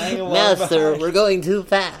flying along. Master, we're going too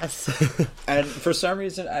fast. And for some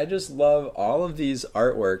reason, I just love all of these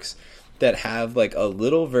artworks that have like a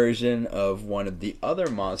little version of one of the other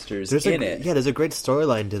monsters in it. Yeah, there's a great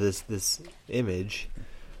storyline to this image.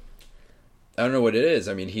 I don't know what it is.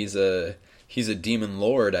 I mean, he's a demon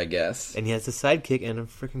lord, I guess. And he has a sidekick and a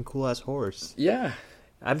freaking cool-ass horse. Yeah.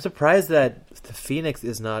 I'm surprised that the Phoenix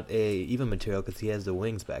is not a even material because he has the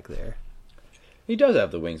wings back there. He does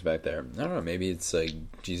have the wings back there. I don't know. Maybe it's like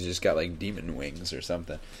he's just got like demon wings or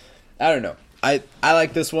something. I don't know. I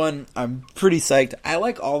like this one. I'm pretty psyched. I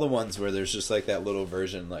like all the ones where there's just like that little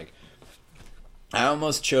version. Like I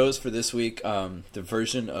almost chose for this week the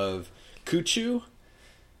version of Kuchu,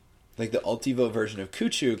 like the Altivo version of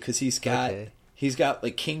Kuchu, because he's got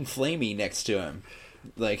like King Flamey next to him.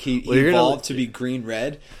 Like he evolved to be green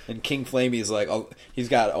red, and King Flamey is like he's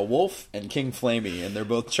got a wolf and King Flamey, and they're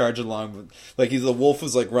both charging along. Like the wolf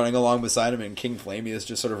was like running along beside him, and King Flamey is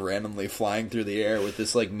just sort of randomly flying through the air with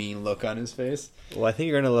this like mean look on his face. Well, I think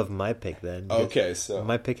you're gonna love my pick then. Okay, so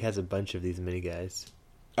my pick has a bunch of these mini guys.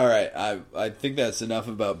 All right, I think that's enough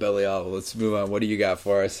about Belial. Let's move on. What do you got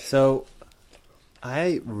for us? So,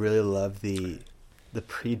 I really love the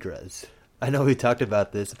Predras. I know we talked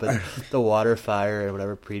about this, but the water, fire, and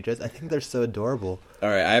whatever Predras, I think they're so adorable. All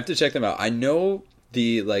right, I have to check them out. I know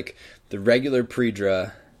the regular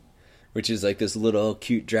Predra, which is like this little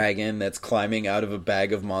cute dragon that's climbing out of a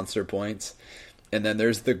bag of monster points. And then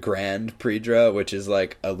there's the Grand Predra, which is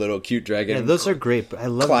like a little cute dragon. Yeah, those are great, but I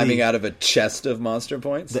love climbing out of a chest of monster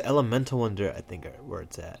points. The elemental ones are, I think, where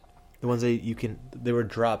it's at. The ones that they were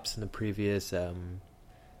drops in the previous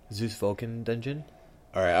Zeus Vulcan dungeon.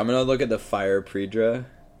 All right, I'm gonna look at the Fire Predra,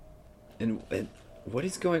 and what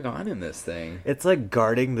is going on in this thing? It's like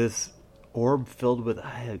guarding this orb filled with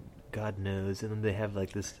God knows, and then they have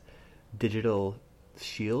like this digital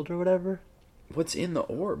shield or whatever. What's in the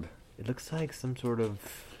orb? It looks like some sort of...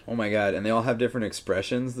 Oh my god, and they all have different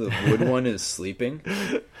expressions. The wood one is sleeping,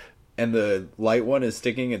 and the light one is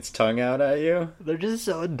sticking its tongue out at you. They're just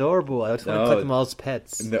so adorable. I just want to collect them all as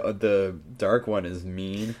pets. The dark one is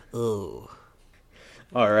mean. Ugh.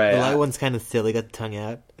 All right. The light one's kind of silly, got the tongue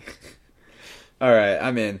out. All right,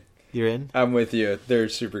 I'm in. You're in? I'm with you. They're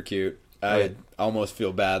super cute. I almost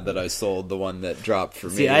feel bad that I sold the one that dropped for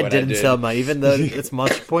me. See, I didn't sell mine. Even though it's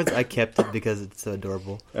monster points, I kept it because it's so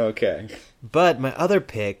adorable. Okay. But my other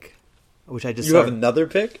pick, which I just You have another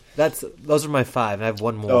pick? Those are my 5, and I have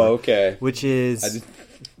one more. Oh, okay. Which is... I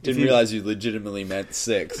didn't realize you legitimately meant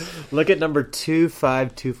 6. Look at number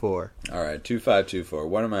 2524. All right, 2524.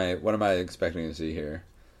 What am I expecting to see here?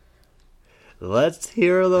 Let's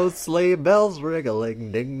hear those sleigh bells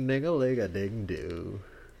ring-a-ling, ding-ding-a-ling-a-ding-doo.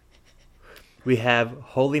 We have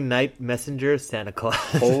Holy Night Messenger Santa Claus.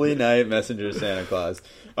 Holy Night Messenger Santa Claus.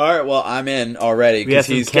 All right, well I'm in already. We have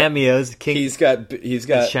some cameos. He's got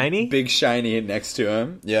shiny, big shiny next to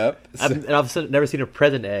him. Yep. I've never seen a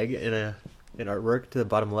present egg in artwork to the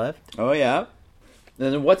bottom left. Oh yeah.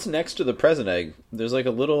 And then what's next to the present egg? There's like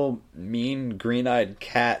a little mean green-eyed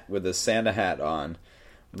cat with a Santa hat on,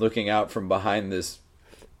 looking out from behind this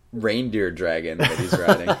reindeer dragon that he's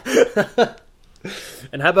riding.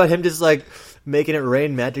 And how about him just like making it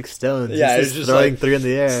rain magic stones? Yeah, he's just throwing like 3 in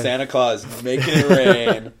the air. Santa Claus making it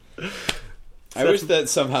rain. I wish that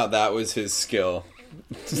somehow that was his skill.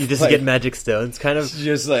 You just get magic stones, kind of.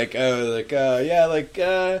 Just So like a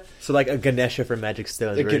Ganesha for magic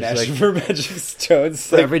stones. A Ganesha for magic stones.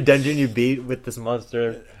 For every dungeon you beat with this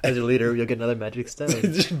monster as your leader, you'll get another magic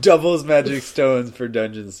stone. Doubles magic stones for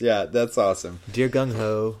dungeons. Yeah, that's awesome. Dear Gung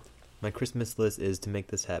Ho, my Christmas list is to make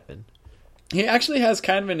this happen. He actually has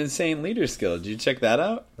kind of an insane leader skill. Did you check that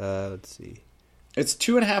out? Let's see. It's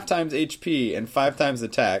 2.5 times HP and 5 times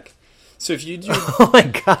attack. So if you do, oh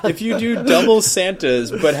my god, if you do double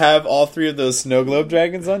Santas but have all 3 of those snow globe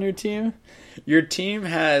dragons on your team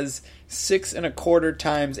has 6.25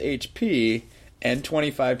 times HP and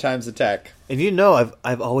 25 times attack. And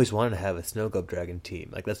I've always wanted to have a snow globe dragon team.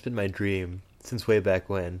 Like that's been my dream since way back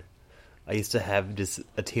when. I used to have just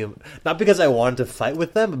a team, not because I wanted to fight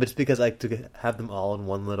with them, but just because I like to have them all in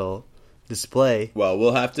one little display. Well,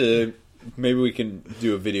 we'll have to Maybe we can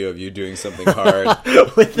do a video of you doing something hard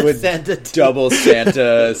with the Santa team. Double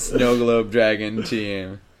Santa Snow Globe Dragon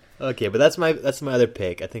team. Okay, but that's my other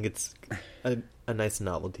pick. I think it's a nice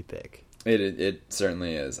novelty pick. It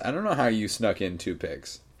certainly is. I don't know how you snuck in 2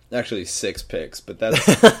 picks. Actually, 6 picks, but that's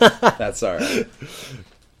that's all right.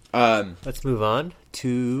 Let's move on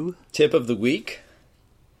to tip of the week.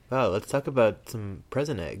 Wow, let's talk about some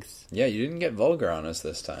present eggs. Yeah, you didn't get vulgar on us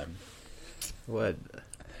this time. What?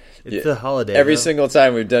 It's a holiday. Every single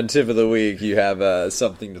time we've done tip of the week, you have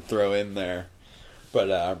something to throw in there.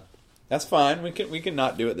 But that's fine. We can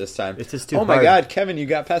not do it this time. It's just too hard. Oh my God, Kevin, you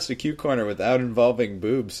got past a cue corner without involving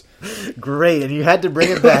boobs. Great, and you had to bring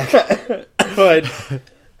it back. But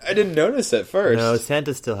I didn't notice at first. No,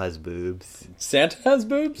 Santa still has boobs. Santa has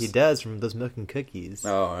boobs? He does, from those milk and cookies.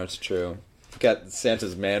 Oh, that's true. Got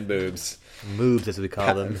Santa's man boobs. Moves, as we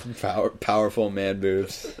call them. Powerful man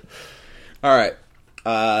boobs. All right.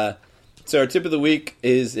 So our tip of the week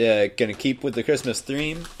is going to keep with the Christmas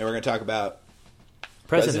theme, and we're going to talk about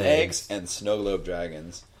present eggs and snow globe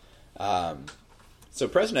dragons. So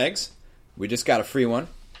present eggs, we just got a free one.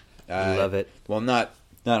 Love it. Well, not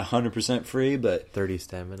 100% free, but 30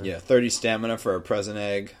 stamina. Yeah, 30 stamina for a present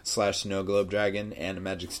egg / snow globe dragon and a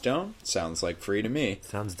magic stone. Sounds like free to me.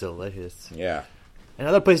 Sounds delicious. Yeah. And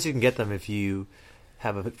other places you can get them if you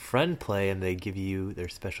have a friend play and they give you their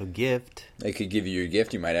special gift. They could give you your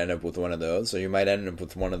gift. You might end up with one of those, or you might end up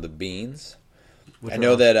with one of the beans. Which I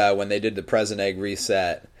know that when they did the present egg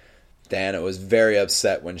reset, Diana was very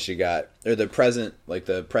upset when she got, or the present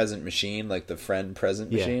machine, like the friend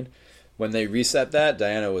present machine. When they reset that,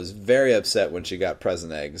 Diana was very upset when she got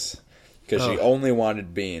present eggs because she only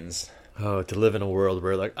wanted beans. Oh, to live in a world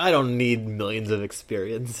where, like, I don't need millions of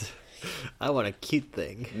experience. I want a cute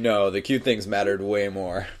thing. No, the cute things mattered way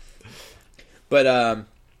more. But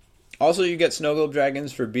also, you get snow globe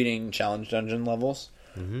dragons for beating challenge dungeon levels.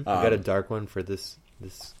 Mm-hmm. You got a dark one for this.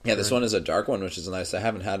 Yeah, this one is a dark one, which is nice. I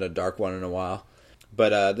haven't had a dark one in a while.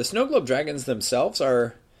 But the snow globe dragons themselves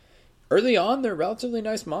are, early on, they're relatively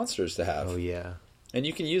nice monsters to have. Oh, yeah. And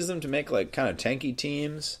you can use them to make, like, kind of tanky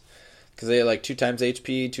teams. Because they have, like, 2 times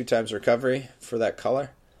HP, 2 times recovery for that color.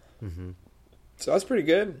 Mm-hmm. So that's pretty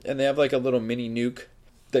good. And they have, like, a little mini nuke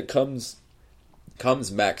that comes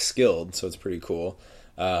max skilled, so it's pretty cool.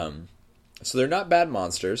 So they're not bad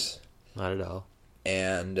monsters. Not at all.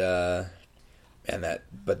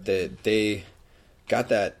 But they got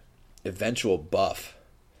that eventual buff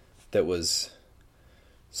that was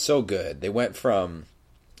so good. They went from,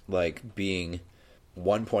 like, being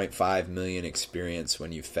 1.5 million experience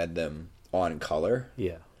when you fed them on color,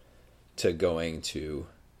 to going to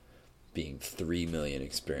being 3 million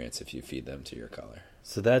experience if you feed them to your color.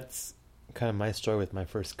 So that's kind of my story with my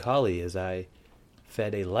first collie, is I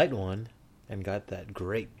fed a light one and got that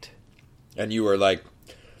great. And you were like,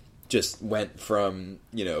 just went from,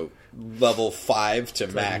 level 5 to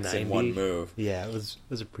max in one move. Yeah, it was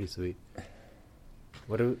pretty sweet.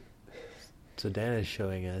 So Diana's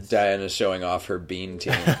showing us. Diana's showing off her bean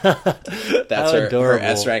team. That's her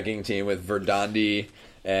S ranking team with Verdandi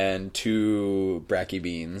and 2 Bracky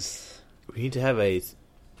beans. We need to have a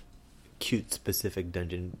cute specific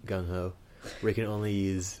dungeon gung-ho where you can only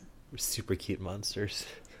use super cute monsters.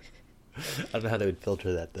 I don't know how they would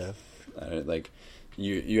filter that, though.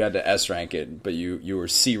 You had to S rank it, but you were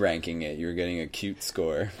C ranking it. You were getting a cute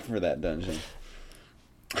score for that dungeon.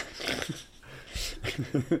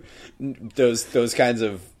 Those kinds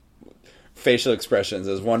of facial expressions,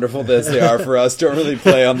 as wonderful as they are for us, don't really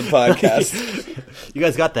play on the podcast. You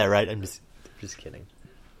guys got that right. I'm just kidding.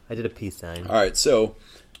 I did a peace sign. All right, so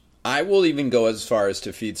I will even go as far as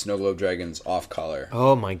to feed snow globe dragons off color.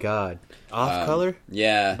 Oh my god, off color?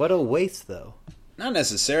 Yeah. What a waste, though. Not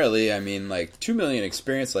necessarily. I mean, like, 2 million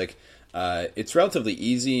experience, like, it's relatively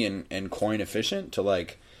easy and coin efficient to,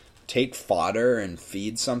 like, take fodder and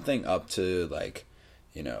feed something up to, like,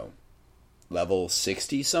 level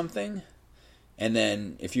 60 something. And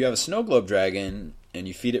then if you have a snow globe dragon and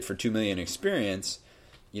you feed it for 2 million experience,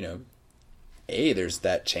 there's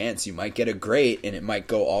that chance you might get a great and it might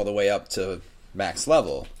go all the way up to max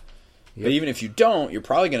level. Yep. But even if you don't, you're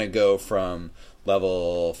probably going to go from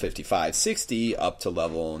level 55, 60 up to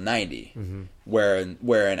level 90. Mm-hmm.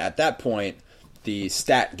 Wherein at that point, the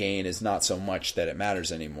stat gain is not so much that it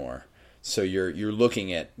matters anymore. So you're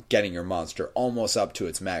looking at getting your monster almost up to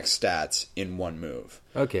its max stats in one move.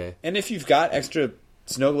 Okay. And if you've got extra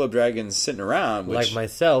snow globe dragons sitting around, like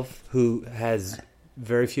myself, who has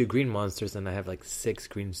very few green monsters, and I have like 6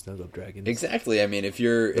 green snow globe dragons. Exactly. I mean, if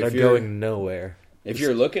you're going nowhere. If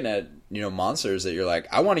you're looking at, monsters that you're like,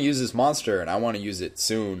 I want to use this monster and I want to use it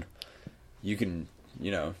soon, you can,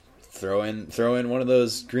 throw in one of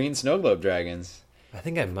those green snow globe dragons. I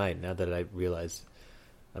think I might, now that I realize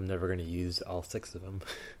I'm never going to use all 6 of them.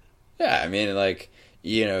 Yeah, I mean, like,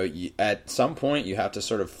 you know, at some point you have to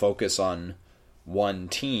sort of focus on one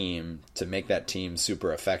team to make that team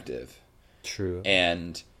super effective. True.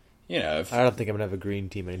 And, you know, I don't think I'm going to have a green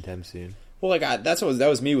team anytime soon. Well, like, that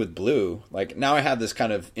was me with blue. Like, now I have this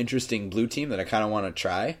kind of interesting blue team that I kind of want to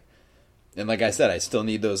try. And like I said, I still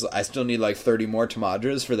need like 30 more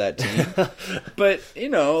Tamadras for that team. But, you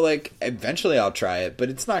know, like, eventually I'll try it, but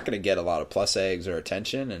it's not going to get a lot of plus eggs or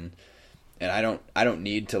attention, and I don't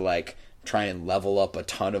need to, like, try and level up a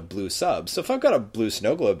ton of blue subs. So if I've got a blue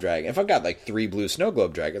snow globe dragon, if I've got like 3 blue snow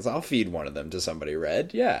globe dragons, I'll feed one of them to somebody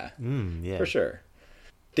red. Yeah. Yeah. For sure.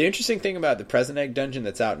 The interesting thing about the present egg dungeon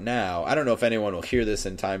that's out now, I don't know if anyone will hear this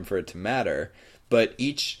in time for it to matter, but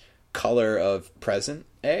each color of present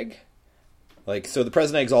egg, like, so the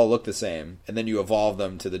present eggs all look the same, and then you evolve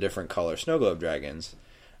them to the different color snow globe dragons.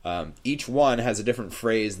 Each one has a different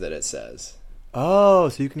phrase that it says. Oh,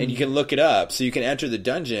 so you can... And you can look it up, so you can enter the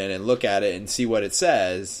dungeon and look at it and see what it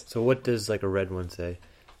says. So what does, like, a red one say?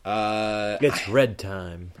 It's red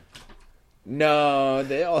time. No,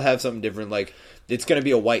 they all have something different. Like, it's going to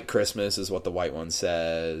be a white Christmas is what the white one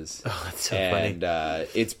says. Oh, that's so funny. And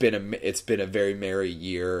it's been a very merry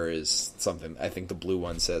year is something. I think the blue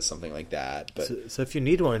one says something like that. But so if you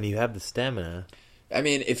need one and you have the stamina... I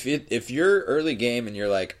mean, if you're early game and you're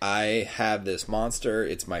like, I have this monster,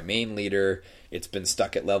 it's my main leader, it's been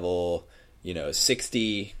stuck at level,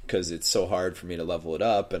 60 because it's so hard for me to level it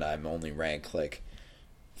up, and I'm only ranked like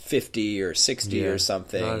 50 or 60 or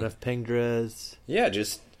something. Not enough Pengdras. Yeah,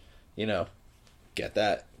 just get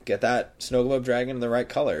that snow globe dragon in the right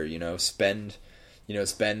color. Spend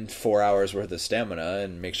 4 hours worth of stamina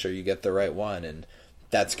and make sure you get the right one. And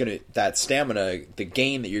that stamina, the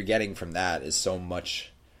gain that you're getting from that is so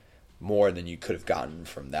much more than you could have gotten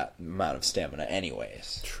from that amount of stamina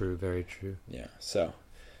anyways. True, very true. Yeah, so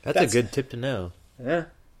that's a good tip to know. Yeah,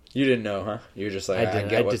 you didn't know, huh? You're just like, I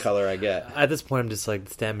get what color I get. At this point, I'm just like,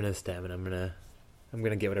 stamina. I'm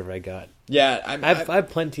gonna get whatever I got. Yeah, I have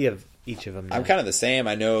plenty of each of them now. I'm kind of the same.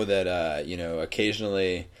 I know that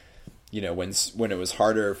occasionally, when it was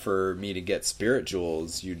harder for me to get spirit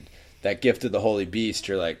jewels, that gift of the holy beast,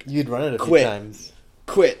 you're like, you'd run it a few times.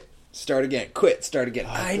 Quit. Start again. Quit. Start again.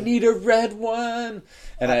 I need a red one.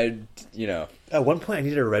 And at one point I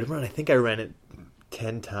needed a red one. I think I ran it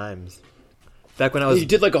 10 times. Back when I was... You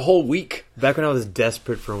did like a whole week. Back when I was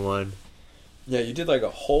desperate for one. Yeah, you did like a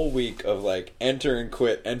whole week of like enter and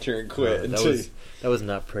quit. That was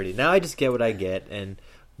not pretty. Now I just get what I get, and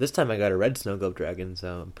this time I got a red snow globe dragon,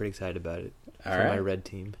 so I'm pretty excited about it for my red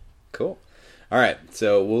team. Cool. All right,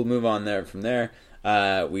 so we'll move on from there.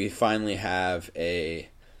 We finally have a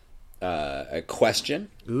question.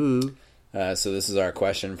 Ooh. So this is our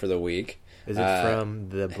question for the week. Is it from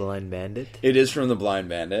the Blind Bandit? It is from the Blind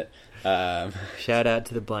Bandit. Shout out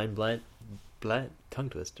to the blind tongue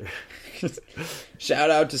twister. Shout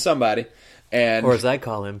out to somebody. Or as I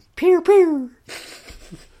call him, Pew Pew.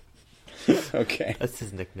 Okay. That's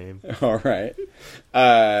his nickname. All right.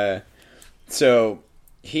 So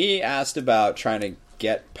he asked about trying to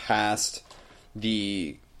get past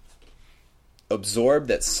the absorb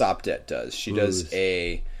that Sopdet does. She does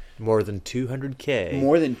a... More than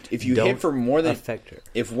 200k. If you hit for more than... affect her.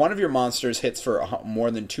 If one of your monsters hits for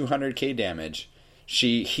more than 200k damage,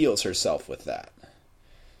 she heals herself with that.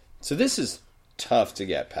 So this is tough to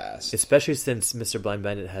get past. Especially since Mr. Blind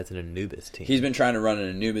Bandit has an Anubis team. He's been trying to run an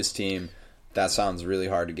Anubis team. That sounds really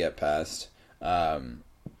hard to get past. I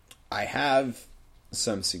have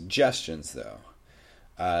some suggestions, though.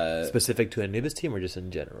 Specific to Anubis team or just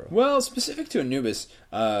in general? Well, specific to Anubis,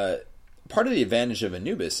 part of the advantage of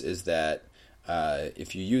Anubis is that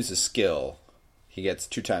if you use a skill, he gets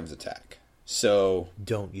 2 times attack. So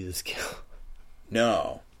don't use a skill.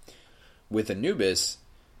 No. With Anubis,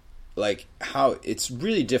 like, how it's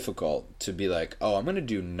really difficult to be like, oh, I'm going to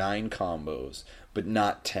do 9 combos, but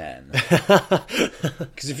not 10.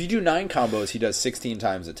 Because if you do 9 combos, he does 16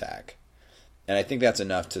 times attack. And I think that's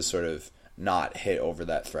enough to sort of not hit over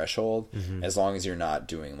that threshold, as long as you're not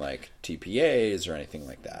doing, like, TPAs or anything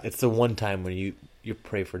like that. It's the one time when you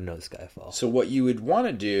pray for no Skyfall. So what you would want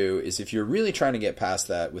to do is, if you're really trying to get past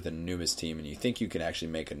that with an Anubis team and you think you can actually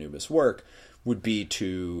make Anubis work, would be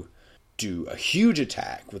to do a huge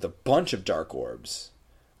attack with a bunch of Dark Orbs,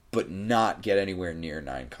 but not get anywhere near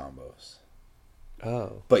 9 combos.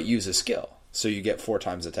 Oh. But use a skill, so you get 4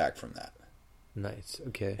 times attack from that. Nice,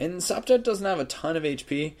 okay. And Sopdet doesn't have a ton of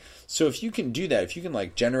HP, so if you can do that, if you can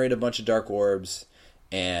like generate a bunch of Dark Orbs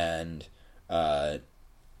and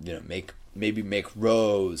make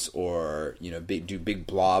rows, or do big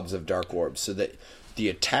blobs of dark orbs, so that the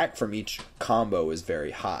attack from each combo is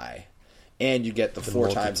very high, and you get the 4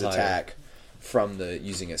 times attack from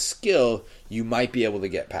using a skill. You might be able to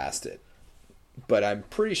get past it, but I'm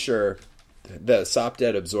pretty sure the Sop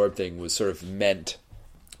Dead Absorb thing was sort of meant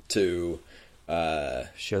to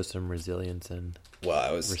show some resilience and. Well,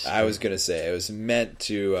 I was gonna say it was meant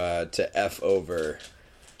to F over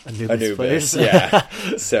Anubis. Yeah.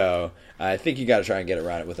 So I think you got to try and get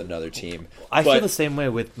around it with another team. I feel the same way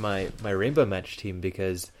with my Rainbow Match team,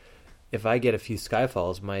 because if I get a few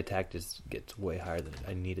Skyfalls, my attack just gets way higher than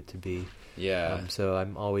I need it to be. Yeah. So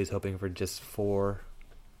I'm always hoping for just 4,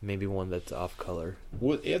 maybe one that's off color.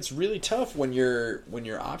 Well, it's really tough when your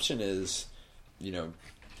option is,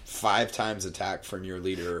 5 times attack from your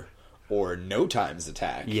leader or no times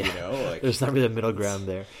attack. Yeah. There's not really a middle ground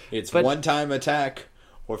there. It's 1 time attack.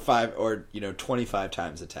 Or 5, or 25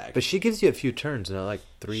 times attack. But she gives you a few turns, like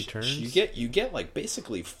 3 turns. You get like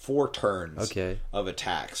basically 4 turns of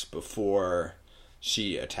attacks before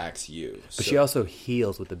she attacks you. But she also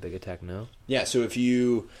heals with the big attack, no? Yeah. So if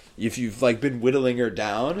you've like been whittling her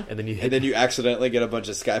down, and then you accidentally get a bunch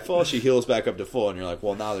of Skyfall, she heals back up to full, and you're like,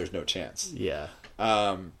 well, now there's no chance. Yeah.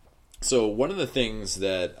 So one of the things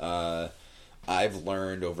that I've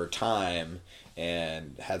learned over time,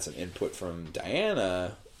 and had some input from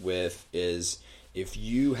Diana with, is if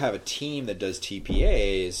you have a team that does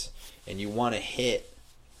TPAs and you want to hit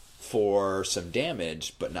for some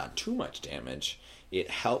damage but not too much damage, it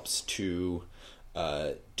helps to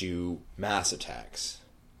do mass attacks.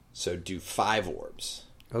 So do 5 orbs.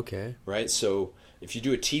 Okay. Right? So if you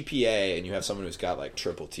do a TPA and you have someone who's got like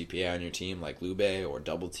triple TPA on your team, like Lube, or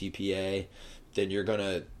double TPA, then you're going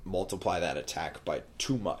to multiply that attack by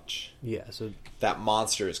too much. Yeah, so that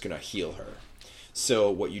monster is going to heal her. So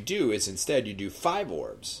what you do is instead you do 5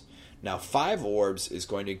 orbs. Now 5 orbs is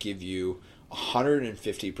going to give you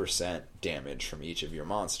 150% damage from each of your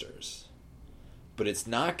monsters. But it's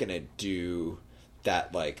not going to do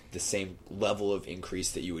that, like, the same level of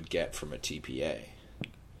increase that you would get from a TPA.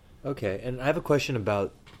 Okay, and I have a question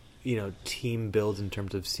about, team builds in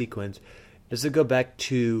terms of sequence. Does it go back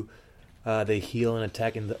to they heal and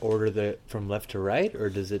attack in the order from left to right, or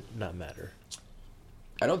does it not matter?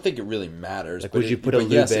 I don't think it really matters. Like,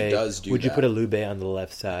 yes, it does do that. Would you put a Lube on the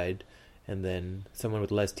left side, and then someone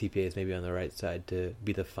with less TPAs maybe on the right side to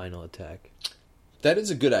be the final attack? That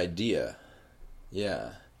is a good idea.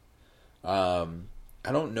 Yeah. I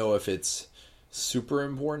don't know if it's super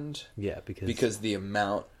important. Yeah, because the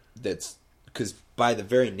amount because by the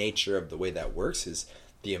very nature of the way that works is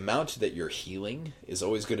the amount that you're healing is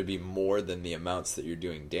always going to be more than the amounts that you're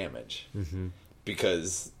doing damage. Mm-hmm.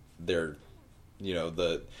 Because they're,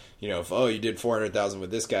 if, you did 400,000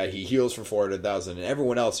 with this guy, he heals for 400,000, and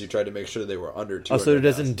everyone else you tried to make sure they were under 200,000. Oh, so it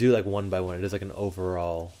doesn't do like one by one, it does like an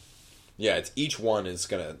overall. Yeah, it's each one is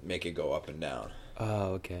going to make it go up and down.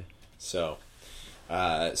 Oh, okay. So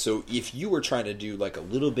if you were trying to do like a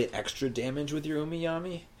little bit extra damage with your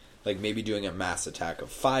Umiyami, like maybe doing a mass attack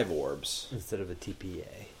of 5 orbs instead of a TPA,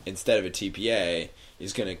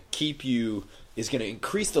 is going to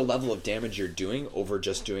increase the level of damage you're doing over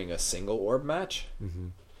just doing a single orb match. Mm-hmm.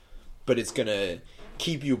 But it's going to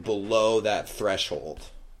keep you below that threshold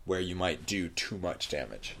where you might do too much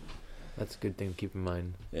damage. That's a good thing to keep in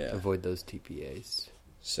mind. Yeah. Avoid those TPAs.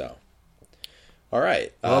 So, all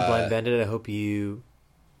right. Well, Blind Bandit, I hope you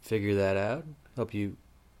figure that out. Hope you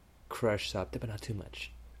crush Sopdet, but not too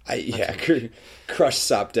much. Crush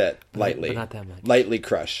Sopdet lightly. But not that much. Lightly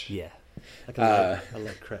crush. Yeah. I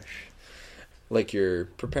like crush. Like you're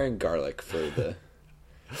preparing garlic for the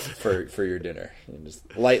for your dinner. You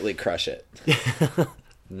just lightly crush it.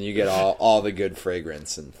 And you get all the good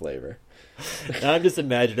fragrance and flavor. Now I'm just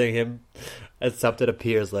imagining him as Sopdet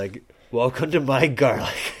appears like, welcome to my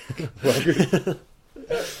garlic.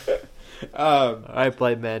 All right,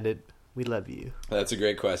 Blind Bandit. We love you. That's a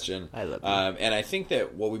great question. I love you. And I think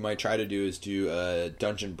that what we might try to do is do a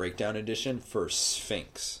Dungeon Breakdown edition for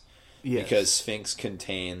Sphinx. Yes. Because Sphinx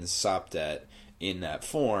contains Sopdet in that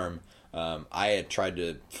form. I had tried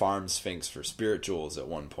to farm Sphinx for spirit jewels at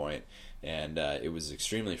one point, and it was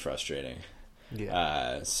extremely frustrating.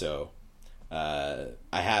 Yeah. So I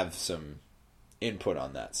have some input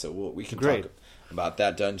on that, so we can talk about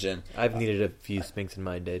that dungeon. I've needed a few Sphinx in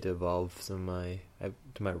my day to evolve some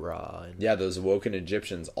to my raw. And... Yeah, those Awoken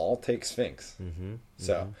Egyptians all take Sphinx. Mm-hmm.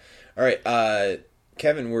 So, all right,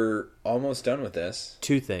 Kevin, we're almost done with this.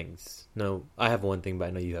 2 things. No, I have one thing, but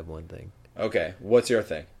I know you have one thing. Okay, what's your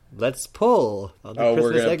thing? Let's pull on the Christmas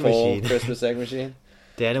we're going Egg to pull Machine. Christmas Egg Machine?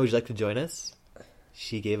 Dana, would you like to join us?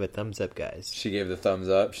 She gave a thumbs up, guys. She gave the thumbs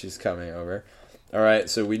up. She's coming over. All right,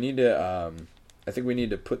 so we need to. I think we need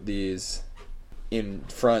to put these in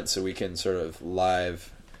front so we can sort of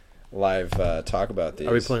live talk about these.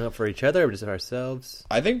 Are we pulling up for each other or just ourselves?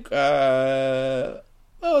 I think. Well,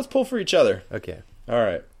 let's pull for each other. Okay. All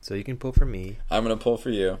right. So you can pull for me. I'm gonna pull for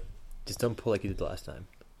you. Just don't pull like you did the last time.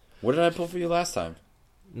 What did I pull for you last time?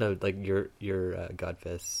 No, like your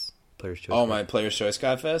Godfest Player's Choice. Oh, my Player's Choice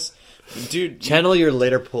Godfest, dude. Channel your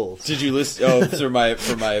later pulls. Did you listen? Oh, for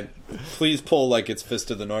my please pull like it's Fist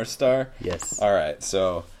of the North Star. Yes. All right.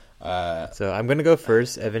 So I'm gonna go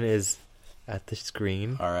first. Evan is at the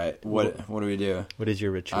screen. All right. What do we do? What is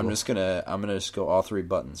your ritual? I'm gonna just go all three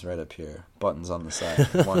buttons right up here. Buttons on the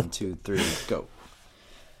side. 1, 2, 3, go.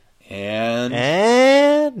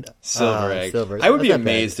 And silver egg. Silver. I would be That's not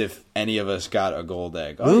amazed bad. if any of us got a gold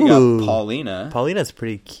egg. Oh, you got Paulina. Paulina's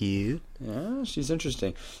pretty cute. Yeah, she's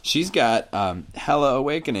interesting. She's got hella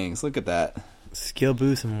awakenings. Look at that. Skill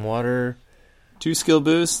boost and water. 2 skill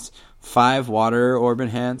boosts, 5 water orb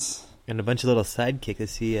enhance. And a bunch of little sidekicks. I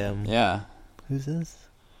see. Yeah. Who's this?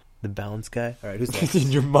 The balance guy? All right, who's next?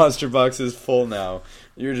 Your monster box is full now.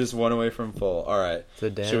 You're just one away from full. All right. So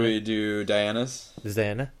Diana? Should we do Diana's? Is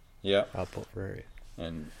Diana? Yeah. I'll pull for her.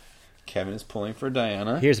 And Kevin is pulling for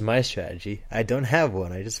Diana. Here's my strategy. I don't have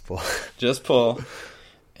one. I just pull. Just pull.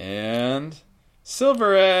 And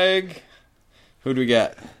silver egg. Who do we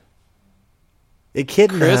get?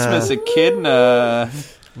 Echidna. Christmas Echidna.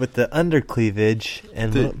 With the undercleavage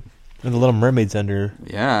and the little mermaids under.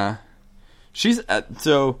 Yeah. She's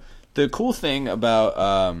so the cool thing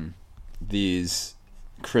about these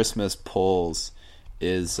Christmas pulls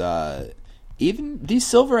is even these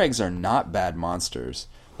silver eggs are not bad monsters.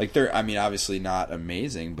 Like they're, I mean, obviously not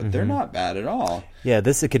amazing, but they're not bad at all. Yeah,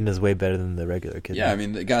 this Echidna is way better than the regular Echidna. Yeah, I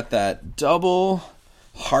mean, they got that double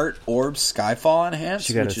heart orb Skyfall enhance,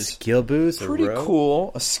 She got which a is skill boost, pretty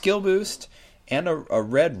cool. A skill boost and a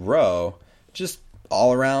red row, just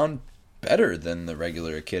all around better than the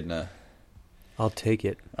regular Echidna. I'll take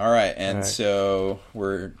it. All right, and so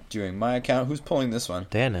we're doing my account. Who's pulling this one?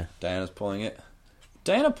 Diana. Diana's pulling it.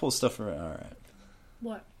 Diana pulls stuff for me. All right.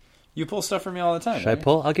 What? You pull stuff for me all the time. Should I right?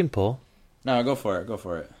 pull? I can pull. No, go for it. Go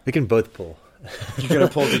for it. We can both pull. You're gonna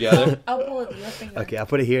pull together. I'll pull it with your finger. Okay, I'll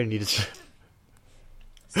put it here and you just...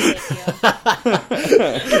 Sick,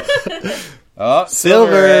 yeah. Oh,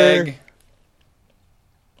 Silver. egg.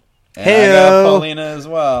 And I Heyo. got Paulina as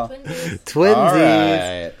well. Twinsies. All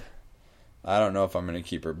Twinsies. right. I don't know if I'm gonna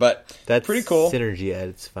keep her, but That's pretty cool. Synergy at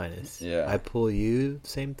its finest. Yeah. I pull you,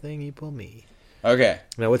 same thing, you pull me. Okay.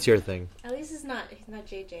 Now, what's your thing? At least he's not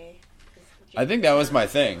JJ. I think that was my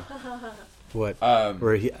thing. What?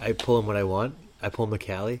 Where I pull him what I want? I pull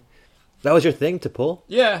McCallie? That was your thing to pull?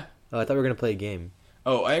 Yeah. Oh, I thought we were going to play a game.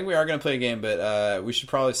 Oh, I think we are gonna play a game, but we should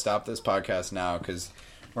probably stop this podcast now because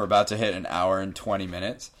we're about to hit an hour and 20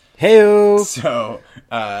 minutes. Hey-o! So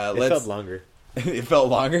It let's. felt longer. It felt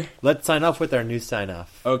longer. Let's sign off with our new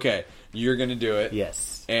sign-off. Okay, you're gonna do it.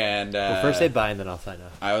 Yes. And Well, first say bye and then I'll sign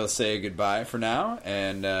off. I will say goodbye for now,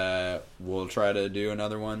 and we'll try to do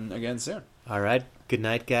another one again soon. All right. Good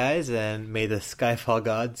night, guys, and may the Skyfall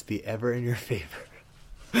gods be ever in your favor.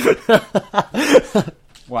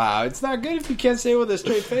 Wow, it's not good if you can't say it with a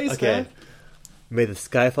straight face, Okay. man. May the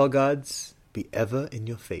Skyfall gods be ever in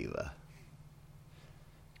your favor.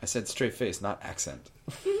 I said straight face, not accent.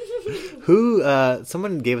 Who?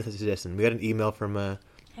 Someone gave us a suggestion. We got an email from a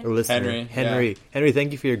listener. Henry, Henry,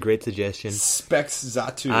 thank you for your great suggestion. Specs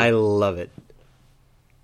Zatu. I love it.